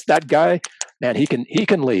 because that guy, man, he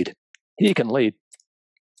can lead. He can lead.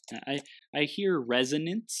 I hear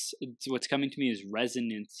resonance. What's coming to me is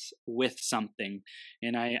resonance with something,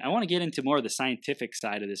 and I want to get into more of the scientific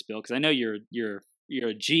side of this, Bill, because I know you're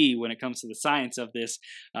a G when it comes to the science of this.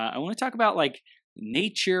 I want to talk about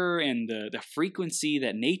nature and the frequency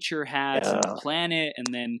that nature has on the planet, and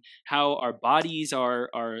then how our bodies are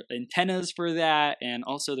antennas for that, and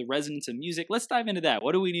also the resonance of music. Let's dive into that.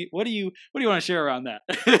 What do we need? What do you want to share around that?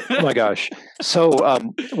 Oh my gosh. So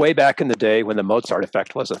way back in the day when the Mozart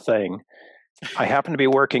effect was a thing, I happened to be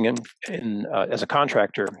working in as a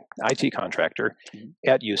contractor, IT contractor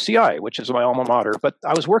at UCI, which is my alma mater. But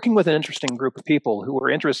I was working with an interesting group of people who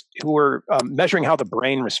were measuring how the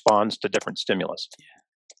brain responds to different stimulus.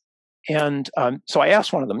 And so I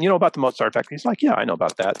asked one of them, about the Mozart effect? He's like, yeah, I know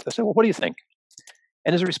about that. I said, well, what do you think?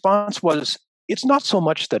 And his response was, it's not so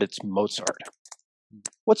much that it's Mozart.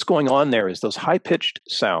 What's going on there is those high-pitched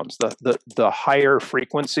sounds, the higher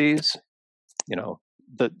frequencies,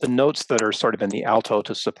 the notes that are sort of in the alto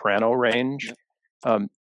to soprano range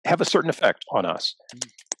have a certain effect on us.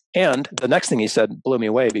 And the next thing he said blew me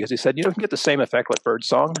away, because he said, you can get the same effect with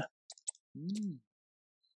birdsong.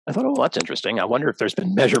 I thought, oh, well, that's interesting. I wonder if there's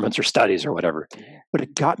been measurements or studies or whatever. But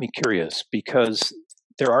it got me curious, because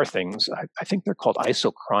there are things, I think they're called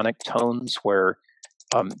isochronic tones, where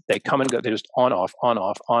they come and go, they're just on, off, on,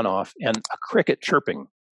 off, on, off. And a cricket chirping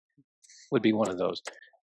would be one of those.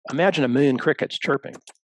 Imagine 1 million crickets chirping.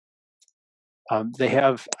 They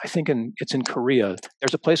have, I think it's in Korea,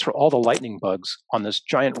 there's a place where all the lightning bugs on this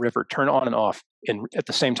giant river turn on and off at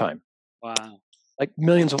the same time. Wow. Like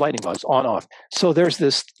millions of lightning bugs on, off. So there's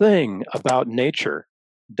this thing about nature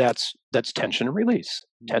that's tension and release.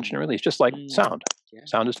 Tension and release, just like sound. Yeah.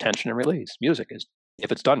 Sound is tension and release. Music is,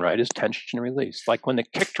 if it's done right, is tension and release. Like when the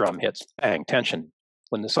kick drum hits, bang, tension.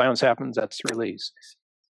 When the silence happens, that's release.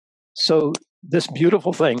 So this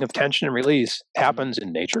beautiful thing of tension and release happens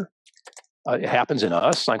in nature. It happens in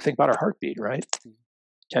us. Like, think about our heartbeat, right?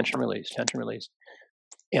 Tension, release, tension, release.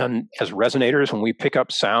 And as resonators, when we pick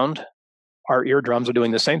up sound, our eardrums are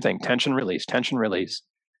doing the same thing. Tension, release, tension, release.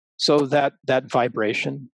 So that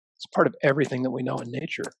vibration is part of everything that we know in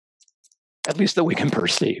nature, at least that we can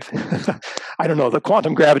perceive. I don't know. The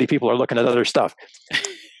quantum gravity people are looking at other stuff.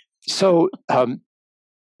 So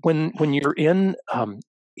when you're in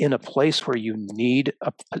a place where you need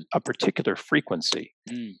a particular frequency.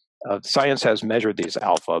 Science has measured these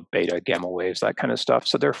alpha, beta, gamma waves, that kind of stuff.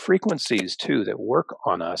 So there are frequencies too that work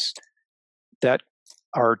on us that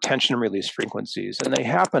are tension and release frequencies. And they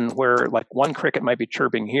happen where, like, one cricket might be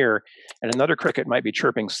chirping here and another cricket might be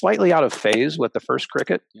chirping slightly out of phase with the first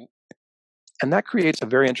cricket. Yep. And that creates a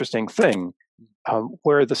very interesting thing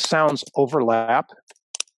where the sounds overlap,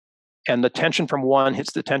 and the tension from one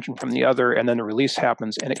hits the tension from the other, and then the release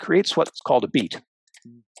happens, and it creates what's called a beat.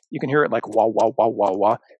 You can hear it like wah, wah, wah, wah,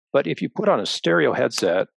 wah. But if you put on a stereo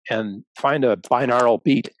headset and find a binaural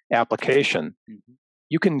beat application,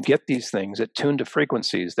 you can get these things attuned to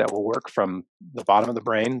frequencies that will work from the bottom of the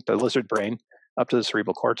brain, the lizard brain, up to the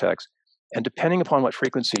cerebral cortex. And depending upon what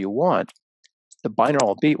frequency you want, the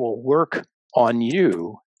binaural beat will work on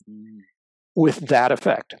you with that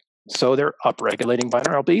effect. So they're upregulating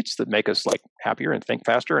binaural beats that make us like happier and think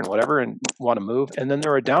faster and whatever and want to move. And then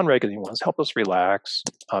there are downregulating ones, help us relax,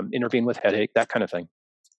 intervene with headache, that kind of thing.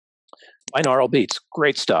 Binaural beats,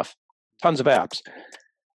 great stuff, tons of apps.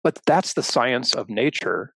 But that's the science of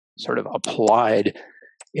nature, sort of applied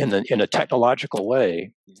in a technological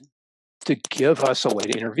way to give us a way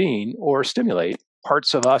to intervene or stimulate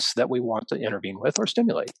parts of us that we want to intervene with or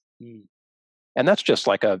stimulate. And that's just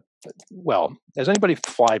like does anybody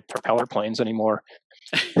fly propeller planes anymore?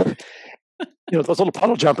 Those little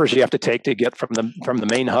puddle jumpers you have to take to get from the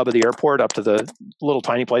main hub of the airport up to the little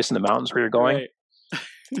tiny place in the mountains where you're going. Right.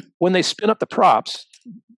 When they spin up the props,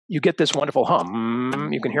 you get this wonderful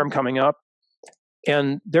hum. You can hear them coming up.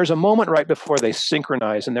 And there's a moment right before they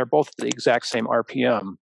synchronize, and they're both at the exact same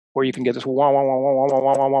RPM, where you can get this wah, wah, wah, wah, wah,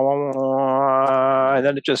 wah, wah, wah, wah, and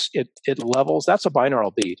then it levels. That's a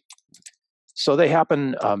binaural beat. So they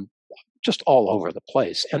happen just all over the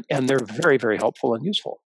place, and they're very, very helpful and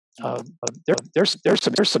useful. There's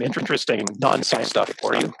some interesting non-science stuff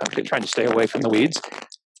for you. I'm trying to stay away from the weeds.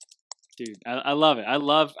 Dude, I love it. I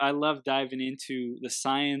love diving into the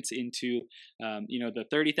science, into the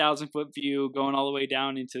 30,000 foot view, going all the way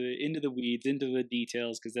down into the weeds, into the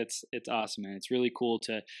details, because it's awesome, man. It's really cool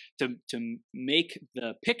to make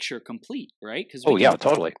the picture complete, right? Because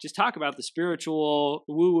totally. Just talk about the spiritual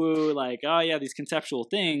woo woo, like these conceptual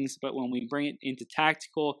things, but when we bring it into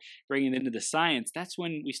tactical, bring it into the science, that's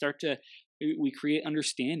when we create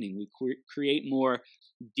understanding. We create more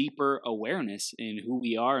deeper awareness in who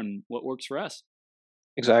we are and what works for us.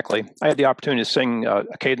 Exactly. I had the opportunity to sing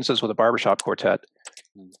cadences with a barbershop quartet.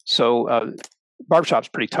 So barbershop's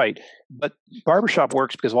pretty tight, but barbershop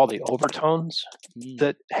works because of all the overtones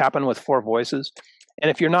that happen with four voices. And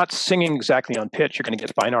if you're not singing exactly on pitch, you're going to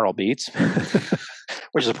get binaural beats,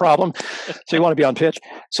 which is a problem. So you want to be on pitch.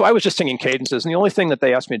 So I was just singing cadences, and the only thing that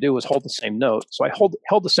they asked me to do was hold the same note. So I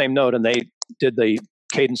held the same note, and they did the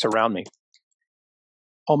cadence around me.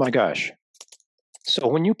 Oh my gosh. So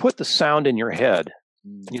when you put the sound in your head,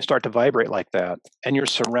 and you start to vibrate like that, and you're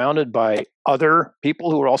surrounded by other people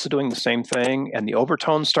who are also doing the same thing, and the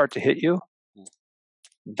overtones start to hit you,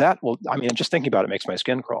 that will, I mean, just thinking about it makes my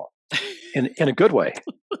skin crawl in a good way.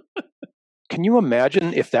 Can you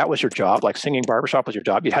imagine if that was your job, like singing barbershop was your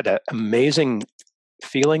job? You had that amazing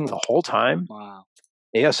feeling the whole time. Wow.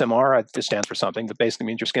 ASMR, it stands for something that basically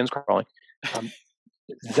means your skin's crawling.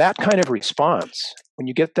 That kind of response, when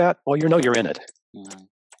you get that, well, you know you're in it. Wow.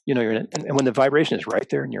 You know you're in it. And when the vibration is right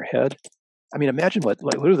there in your head, I mean, imagine what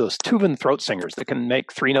are those Tuvan throat singers that can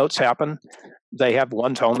make 3 notes happen? They have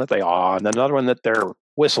one tone that they and then another one that they're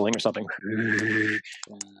whistling or something.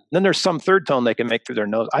 Then there's some third tone they can make through their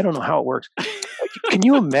nose. I don't know how it works. Can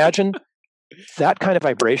you imagine that kind of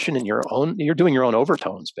vibration in your own? You're doing your own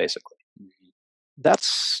overtones, basically.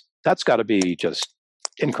 That's got to be just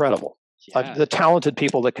incredible. Yeah. The talented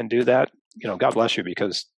people that can do that, God bless you,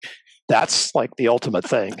 because that's like the ultimate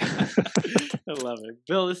thing. I love it.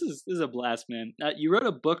 Bill, this is a blast, man. You wrote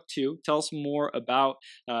a book too. Tell us more about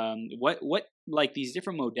what like these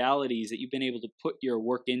different modalities that you've been able to put your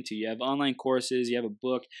work into. You have online courses, you have a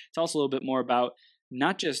book. Tell us a little bit more about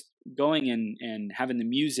not just going and having the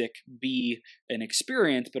music be an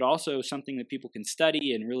experience, but also something that people can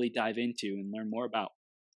study and really dive into and learn more about.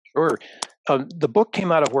 Sure. The book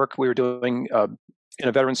came out of work we were doing in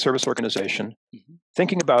a veteran service organization,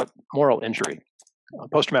 thinking about moral injury.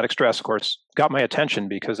 Post-traumatic stress, of course, got my attention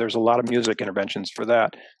because there's a lot of music interventions for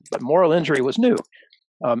that. But moral injury was new.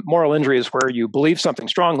 Moral injury is where you believe something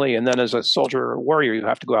strongly, and then as a soldier or warrior, you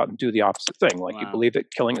have to go out and do the opposite thing. Like you believe that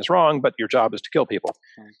killing is wrong, but your job is to kill people.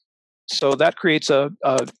 So that creates a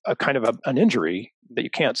kind of an injury that you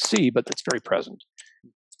can't see, but that's very present.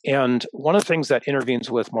 And one of the things that intervenes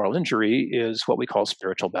with moral injury is what we call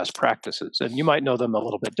spiritual best practices. And you might know them a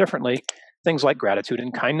little bit differently. Things like gratitude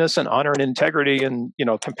and kindness and honor and integrity and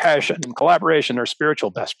compassion and collaboration are spiritual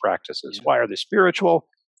best practices. Why are they spiritual?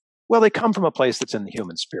 Well, they come from a place that's in the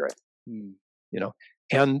human spirit.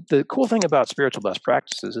 And the cool thing about spiritual best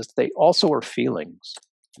practices is they also are feelings.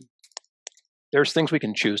 There's things we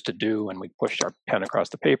can choose to do, and we push our pen across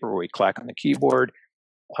the paper, or we clack on the keyboard,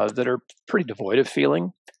 that are pretty devoid of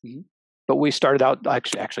feeling. But we started out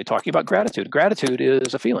actually talking about gratitude. Gratitude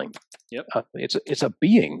is a feeling. Yep. It's a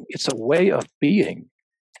being. It's a way of being.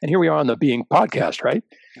 And here we are on the Being podcast, right?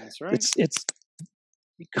 That's right. It's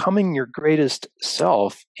becoming your greatest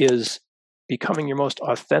self is becoming your most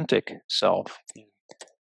authentic self. Yeah.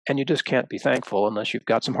 And you just can't be thankful unless you've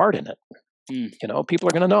got some heart in it. People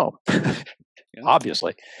are going to know. Yeah.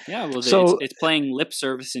 Obviously. Yeah, well, so, it's playing lip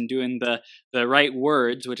service and doing the right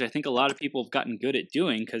words, which I think a lot of people have gotten good at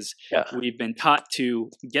doing because we've been taught to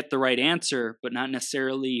get the right answer, but not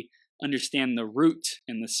necessarily understand the root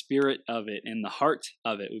and the spirit of it and the heart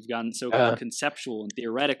of it. We've gotten so conceptual and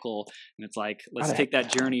theoretical, and it's like, let's take that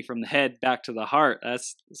journey from the head back to the heart.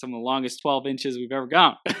 That's some of the longest 12 inches we've ever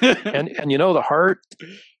gone. and the heart,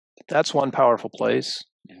 that's one powerful place.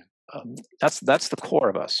 That's the core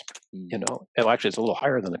of us, And actually, it's a little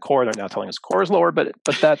higher than the core. They're now telling us the core is lower, but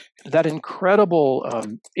that incredible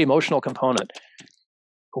emotional component,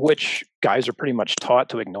 which guys are pretty much taught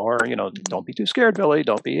to ignore. Don't be too scared, Billy.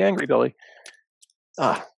 Don't be angry, Billy.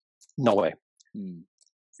 No way.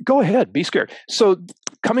 Go ahead, be scared. So,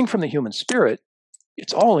 coming from the human spirit,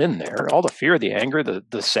 it's all in there. All the fear, the anger,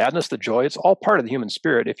 the sadness, the joy. It's all part of the human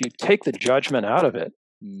spirit. If you take the judgment out of it,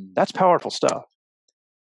 that's powerful stuff.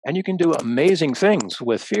 And you can do amazing things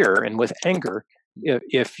with fear and with anger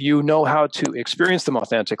if you know how to experience them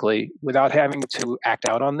authentically without having to act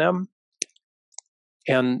out on them.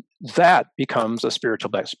 And that becomes a spiritual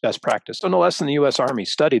best practice. So no less than the U.S. Army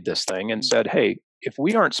studied this thing and said, hey, if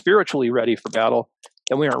we aren't spiritually ready for battle,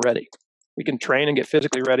 then we aren't ready. We can train and get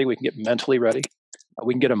physically ready. We can get mentally ready.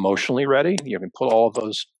 We can get emotionally ready. You can put all of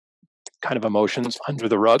those kind of emotions under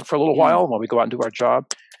the rug for a little while we go out and do our job.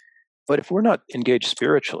 But if we're not engaged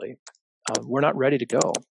spiritually, we're not ready to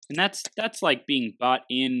go. And that's like being bought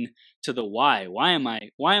in to the why. Why am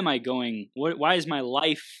I going? Why is my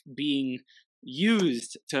life being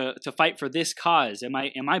used to fight for this cause? Am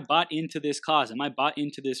I bought into this cause? Am I bought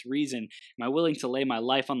into this reason? Am I willing to lay my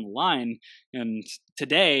life on the line? And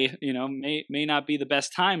today, may not be the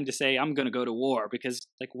best time to say I'm going to go to war because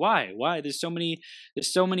why? There's so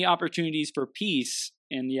many opportunities for peace,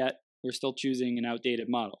 and yet we're still choosing an outdated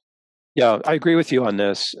model. Yeah, I agree with you on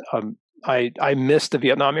this. I missed the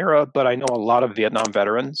Vietnam era, but I know a lot of Vietnam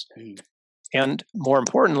veterans. And more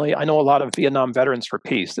importantly, I know a lot of Vietnam Veterans for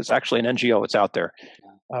Peace. It's actually an NGO. It's out there,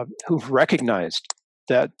 who've recognized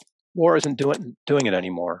that war isn't doing it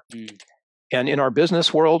anymore. And in our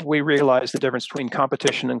business world, we realize the difference between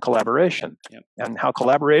competition and collaboration, and how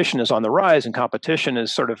collaboration is on the rise and competition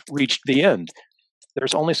has sort of reached the end.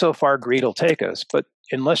 There's only so far greed will take us, but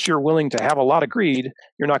unless you're willing to have a lot of greed,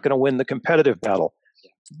 you're not going to win the competitive battle.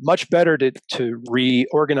 Much better to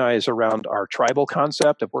reorganize around our tribal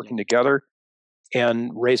concept of working together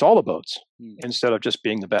and raise all the boats instead of just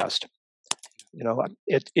being the best. You know,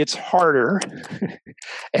 it's harder,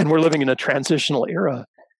 and we're living in a transitional era,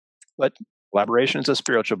 but collaboration is a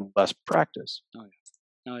spiritual best practice.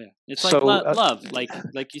 Oh yeah. It's like love. Like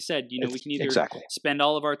you said, you know, we can either spend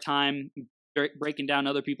all of our time breaking down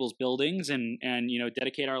other people's buildings and you know,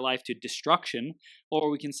 dedicate our life to destruction,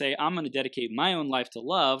 or we can say, I'm going to dedicate my own life to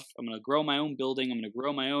love. I'm going to grow my own building. I'm going to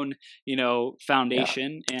grow my own, you know,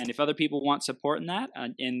 foundation. And if other people want support in that,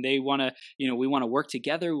 and they want to, you know, we want to work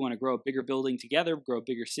together, we want to grow a bigger building together, grow a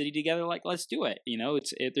bigger city together, like, let's do it. You know,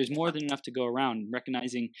 there's more than enough to go around.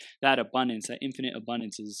 Recognizing that abundance, that infinite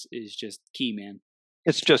abundance is just key, man.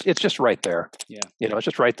 It's just right there. Yeah. You know, it's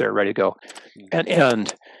just right there, ready to go. Yeah.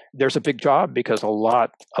 And there's a big job because a lot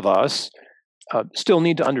of us still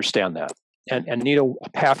need to understand that and need a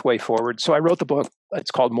pathway forward. So I wrote the book. It's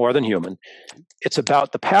called More Than Human. It's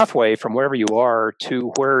about the pathway from wherever you are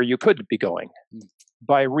to where you could be going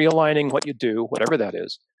by realigning what you do, whatever that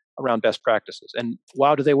is, around best practices. And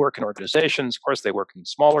wow, do they work in organizations? Of course, they work in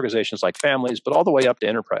small organizations like families, but all the way up to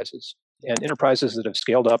enterprises, and enterprises that have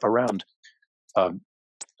scaled up around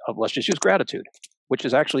let's just use gratitude, which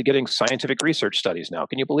is actually getting scientific research studies now.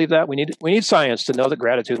 Can you believe that? We need science to know that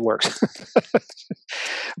gratitude works.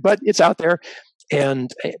 But it's out there,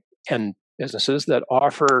 and businesses that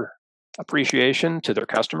offer appreciation to their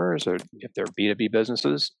customers, or if they're B2B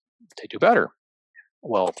businesses, they do better.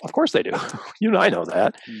 Well, of course they do. You and I know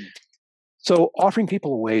that. So offering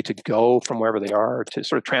people a way to go from wherever they are to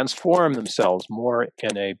sort of transform themselves more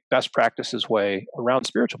in a best practices way around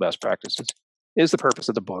spiritual best practices is the purpose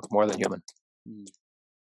of the book, More Than Human.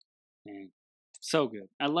 Man, so good.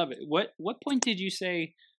 I love it. What point did you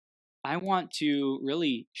say, I want to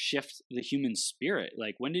really shift the human spirit?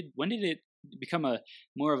 Like, when did it become a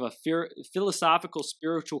more of a philosophical,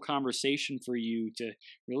 spiritual conversation for you to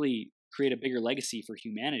really create a bigger legacy for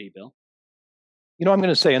humanity, Bill? You know, I'm going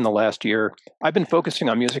to say in the last year, I've been focusing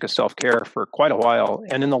on music as self-care for quite a while.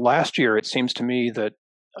 And in the last year, it seems to me that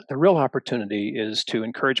the real opportunity is to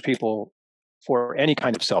encourage people for any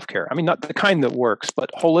kind of self-care. I mean, not the kind that works,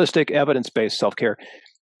 but holistic, evidence-based self-care.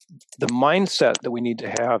 The mindset that we need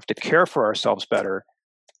to have to care for ourselves better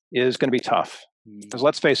is going to be tough. Because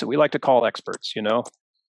let's face it, we like to call experts, you know.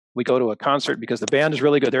 We go to a concert because the band is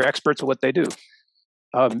really good. They're experts at what they do.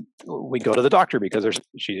 We go to the doctor because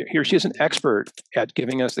she is an expert at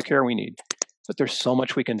giving us the care we need. But there's so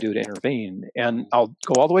much we can do to intervene. And I'll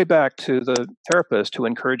go all the way back to the therapist who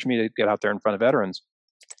encouraged me to get out there in front of veterans.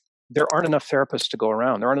 There aren't enough therapists to go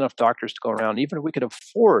around. There aren't enough doctors to go around. Even if we could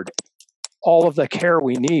afford all of the care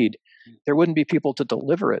we need, there wouldn't be people to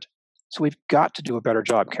deliver it. So we've got to do a better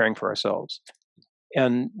job caring for ourselves.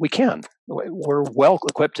 And we can. We're well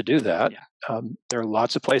equipped to do that. Yeah. There are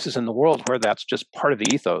lots of places in the world where that's just part of the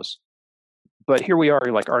ethos. But here we are,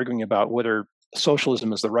 like, arguing about whether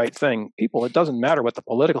socialism is the right thing. People, it doesn't matter what the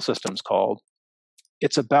political system's called.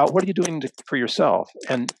 It's about what are you doing for yourself?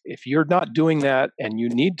 And if you're not doing that and you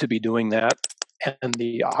need to be doing that and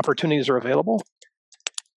the opportunities are available.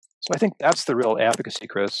 So I think that's the real advocacy,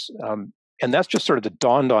 Chris. And that's just sort of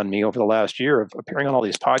dawned on me over the last year of appearing on all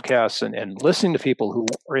these podcasts and listening to people who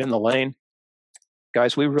are in the lane.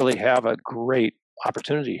 Guys, we really have a great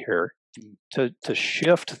opportunity here to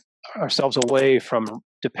shift ourselves away from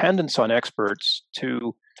dependence on experts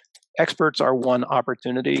to experts are one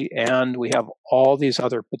opportunity, and we have all these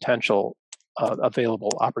other potential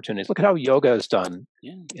available opportunities. Look at how yoga has done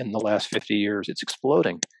in the last 50 years. It's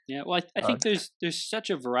exploding. Yeah, well, I think there's such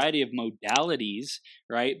a variety of modalities,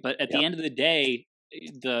 right? But at the end of the day,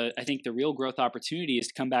 I think the real growth opportunity is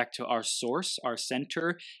to come back to our source, our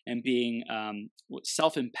center, and being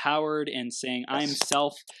self-empowered and saying, I'm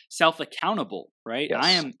self-accountable, right?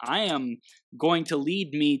 Yes. I am going to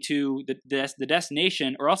lead me to the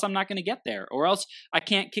destination, or else I'm not going to get there, or else I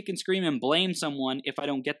can't kick and scream and blame someone if I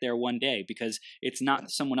don't get there one day, because it's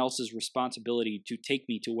not someone else's responsibility to take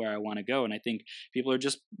me to where I want to go. And I think people are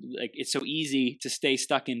just like, it's so easy to stay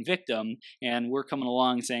stuck in victim, and we're coming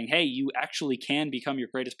along saying, hey, you actually can become your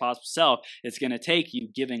greatest possible self. It's going to take you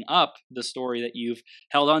giving up the story that you've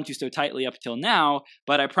held on to so tightly up until now,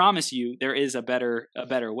 but I promise you there is a better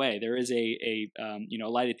way. There is a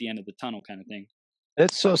light at the end of the tunnel kind of thing.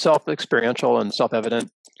 It's so self-experiential and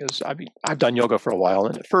self-evident, because I've done yoga for a while,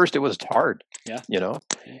 and at first it was hard,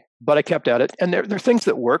 but I kept at it. And there are things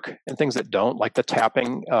that work and things that don't, like the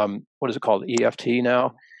tapping. What is it called? EFT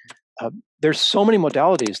now. There's so many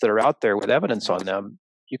modalities that are out there with evidence on them.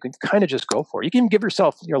 You can kind of just go for it. You can give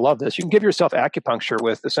yourself, you'll love this, you can give yourself acupuncture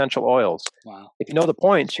with essential oils. Wow. If you know the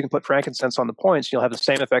points, you can put frankincense on the points, you'll have the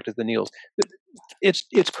same effect as the needles.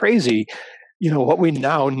 It's crazy, what we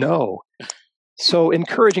now know. So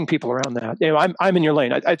encouraging people around that. I'm in your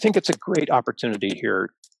lane. I think it's a great opportunity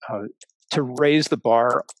here to raise the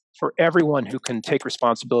bar for everyone who can take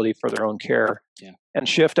responsibility for their own care and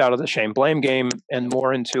shift out of the shame blame game and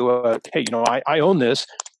more into hey, I own this.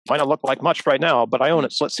 Might not look like much right now, but I own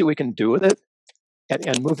it. So let's see what we can do with it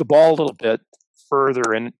and move the ball a little bit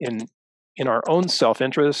further in our own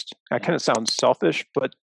self-interest. That kind of sounds selfish,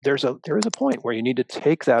 but there is a point where you need to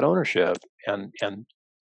take that ownership and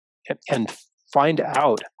find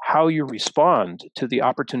out how you respond to the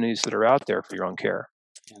opportunities that are out there for your own care.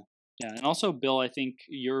 Yeah, and also, Bill, I think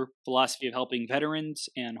your philosophy of helping veterans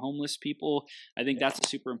and homeless people, I think that's a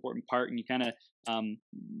super important part. And you kind of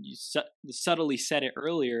subtly said it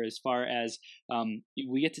earlier, as far as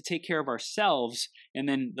we get to take care of ourselves, and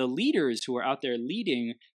then the leaders who are out there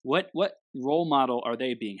leading, what role model are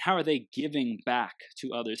they being? How are they giving back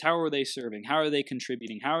to others? How are they serving? How are they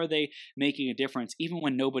contributing? How are they making a difference? Even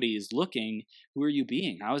when nobody is looking, who are you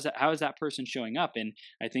being? How is that person showing up? And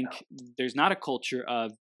I think there's not a culture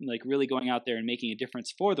of like really going out there and making a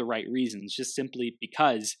difference for the right reasons, just simply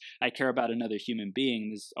because I care about another human being.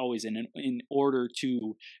 There's always in order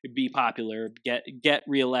to be popular, get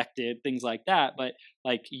reelected, things like that. But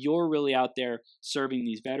like, you're really out there serving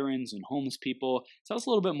these veterans and homeless people. Tell us a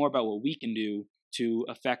little bit more about what we can do to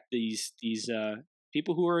affect these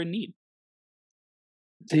people who are in need.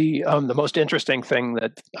 The most interesting thing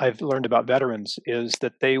that I've learned about veterans is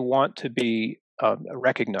that they want to be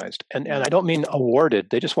recognized, and I don't mean awarded.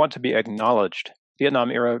 They just want to be acknowledged. Vietnam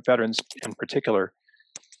era veterans in particular.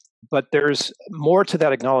 But there's more to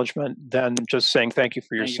that acknowledgement than just saying thank you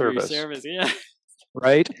for your service. For your service, yeah.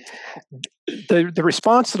 Right. The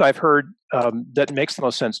response that I've heard that makes the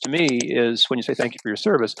most sense to me is when you say thank you for your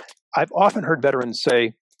service. I've often heard veterans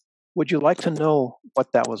say, "Would you like to know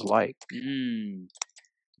what that was like?"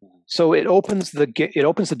 So it opens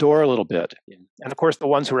the door a little bit, and of course, the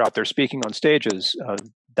ones who are out there speaking on stages,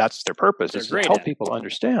 that's their purpose, is to help people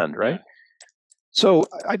understand, right? Yeah. So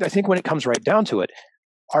I think when it comes right down to it,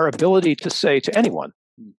 our ability to say to anyone,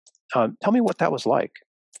 "Tell me what that was like,"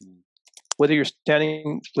 whether you're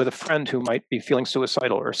standing with a friend who might be feeling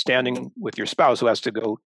suicidal, or standing with your spouse who has to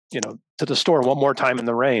go, to the store one more time in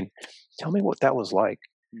the rain, tell me what that was like.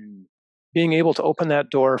 Being able to open that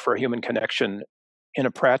door for a human connection in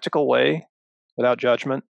a practical way, without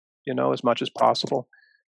judgment, as much as possible,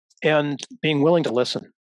 and being willing to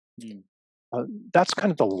listen. That's kind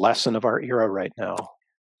of the lesson of our era right now.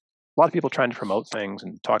 A lot of people trying to promote things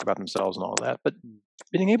and talk about themselves and all of that, but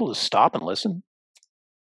being able to stop and listen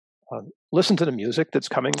to the music that's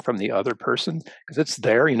coming from the other person, because it's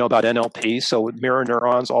there, about NLP, so mirror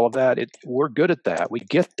neurons, all of that, we're good at that. We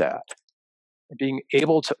get that. Being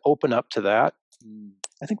able to open up to that,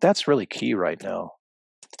 I think that's really key right now.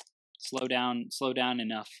 Slow down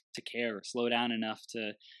enough to care, slow down enough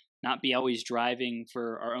to not be always driving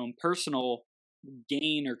for our own personal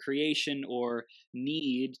gain or creation or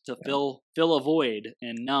need to fill a void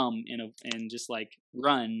and numb and just like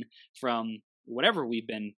run from whatever we've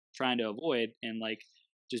been trying to avoid, and like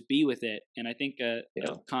just be with it. And I think a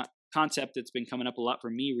concept that's been coming up a lot for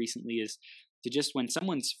me recently is to just, when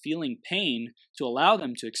someone's feeling pain, to allow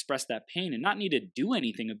them to express that pain and not need to do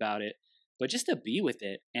anything about it, but just to be with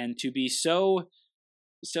it, and to be so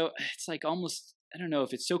it's like almost, I don't know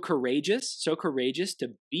if it's so courageous to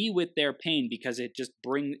be with their pain, because it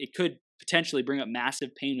could potentially bring up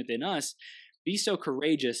massive pain within us. Be so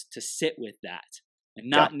courageous to sit with that and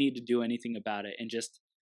not need to do anything about it, and just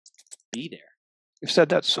be there. You've said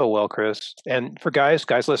that so well, Chris. And for guys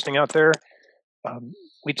listening out there,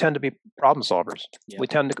 we tend to be problem solvers. Yeah. We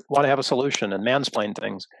tend to want to have a solution and mansplain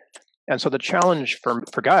things. And so the challenge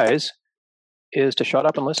for guys is to shut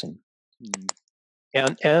up and listen.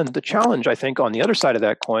 And the challenge, I think, on the other side of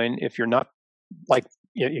that coin, if you're not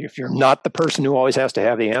the person who always has to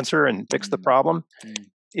have the answer and fix the problem,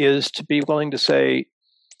 is to be willing to say,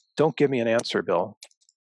 don't give me an answer, Bill.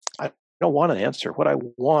 I don't want an answer. What I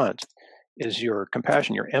want is your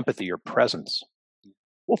compassion, your empathy, your presence.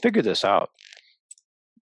 We'll figure this out.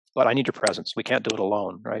 But I need your presence. We can't do it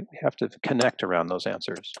alone, right? We have to connect around those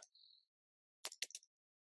answers.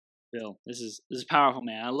 Bill, this is powerful,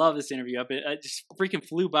 man. I love this interview. It just freaking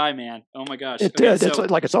flew by, man. Oh my gosh. It did. It's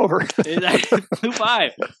like it's over. It flew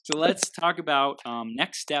by. So let's talk about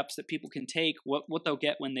next steps that people can take, what they'll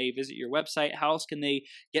get when they visit your website. How else can they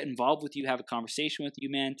get involved with you, have a conversation with you,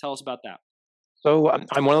 man? Tell us about that. So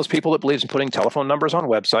I'm one of those people that believes in putting telephone numbers on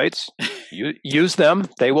websites. Use them.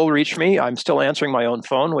 They will reach me. I'm still answering my own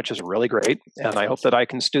phone, which is really great. And I hope that I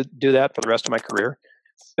can do that for the rest of my career.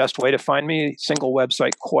 Best way to find me, single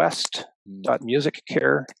website,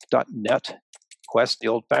 quest.musiccare.net. Quest, the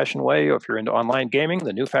old-fashioned way. If you're into online gaming,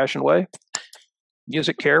 the new-fashioned way.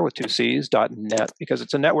 MusicCare with 2 C's.net, because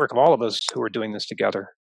it's a network of all of us who are doing this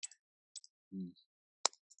together.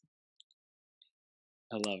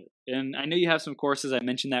 I love it. And I know you have some courses. I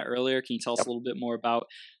mentioned that earlier. Can you tell us a little bit more about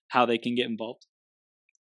how they can get involved?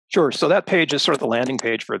 Sure. So that page is sort of the landing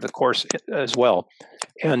page for the course as well.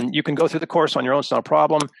 And you can go through the course on your own. It's not a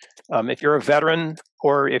problem. If you're a veteran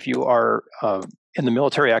or if you are in the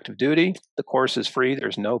military active duty, the course is free.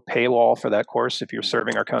 There's no paywall for that course if you're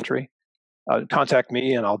serving our country. Contact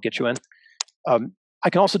me and I'll get you in. I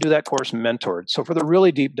can also do that course mentored. So for the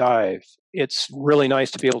really deep dive, it's really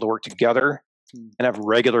nice to be able to work together and have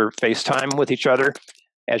regular FaceTime with each other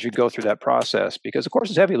as you go through that process, because the course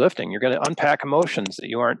is heavy lifting. You're going to unpack emotions that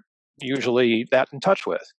you aren't usually that in touch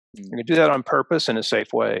with. You're going to do that on purpose in a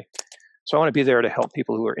safe way. So I want to be there to help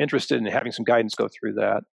people who are interested in having some guidance go through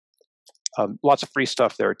that. Lots of free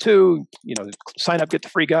stuff there too. Sign up, get the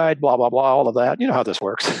free guide, blah, blah, blah, all of that. You know how this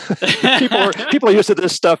works. People are used to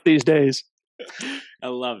this stuff these days. I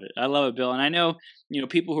love it. I love it, Bill. And I know,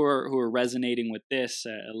 people who are resonating with this.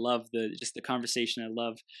 I love the conversation. I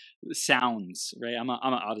love the sounds, right? I'm an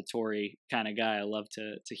auditory kind of guy. I love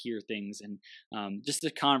to hear things, and just the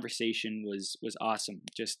conversation was awesome.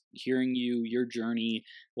 Just hearing your journey,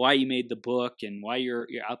 why you made the book, and why you're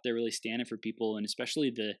out there really standing for people, and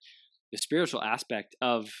especially the spiritual aspect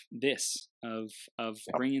of this, of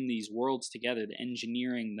bringing these worlds together, the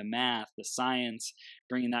engineering, the math, the science,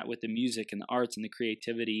 bringing that with the music and the arts and the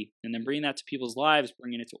creativity, and then bringing that to people's lives,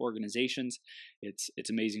 bringing it to organizations. It's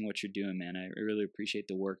amazing what you're doing, man. I really appreciate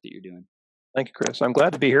the work that you're doing. Thank you, Chris. I'm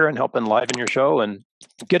glad to be here and help enliven your show and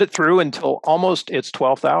get it through until almost its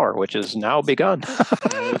 12th hour, which is now begun.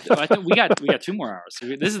 I think we got 2 more hours. So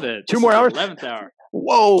this is the 2 more hours? 11th hour.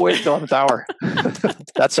 Whoa, wait, the 11th hour.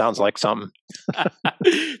 That sounds like something.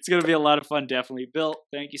 It's going to be a lot of fun, definitely. Bill,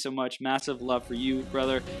 thank you so much. Massive love for you,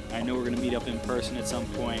 brother. I know we're going to meet up in person at some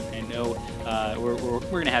point. I know we're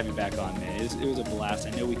going to have you back on, man. It was a blast. I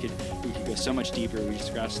know we could go so much deeper. We just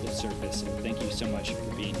scratched the surface. So thank you so much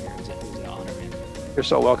for being here. It was an honor, man. You're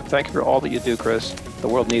so welcome. Thank you for all that you do, Chris. The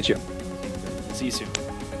world needs you. See you soon.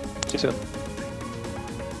 See you soon.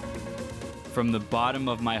 From the bottom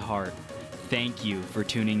of my heart, thank you for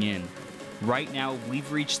tuning in. Right now,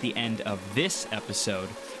 we've reached the end of this episode,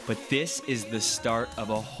 but this is the start of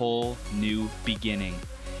a whole new beginning.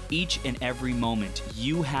 Each and every moment,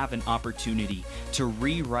 you have an opportunity to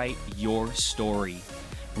rewrite your story.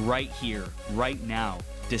 Right here, right now,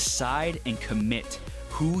 decide and commit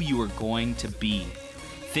who you are going to be.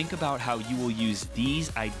 Think about how you will use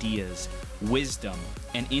these ideas, wisdom,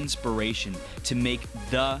 and inspiration to make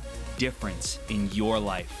the difference in your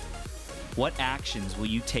life. What actions will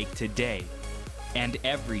you take today and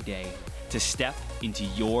every day to step into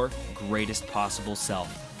your greatest possible self?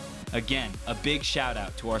 Again, a big shout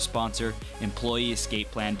out to our sponsor,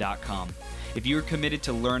 EmployeeEscapePlan.com. If you are committed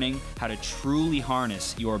to learning how to truly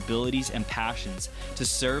harness your abilities and passions to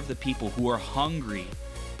serve the people who are hungry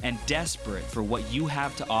and desperate for what you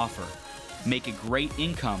have to offer, make a great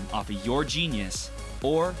income off of your genius,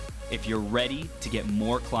 or if you're ready to get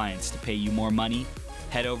more clients to pay you more money,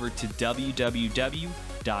 head over to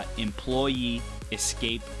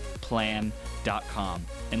www.employeeescapeplan.com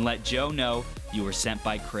and let Joe know you were sent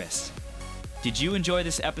by Chris. Did you enjoy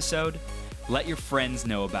this episode? Let your friends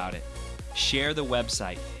know about it. Share the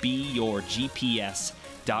website,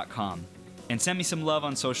 beyourgps.com, and send me some love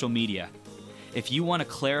on social media. If you want to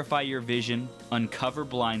clarify your vision, uncover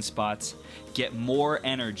blind spots, get more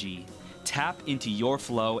energy, tap into your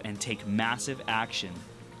flow, and take massive action,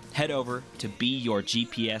 head over to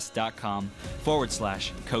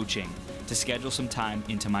beyourgps.com/coaching to schedule some time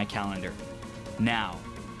into my calendar. Now,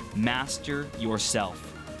 Master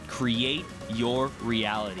yourself, create your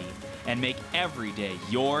reality, and make every day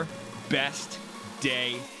your best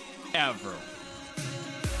day ever.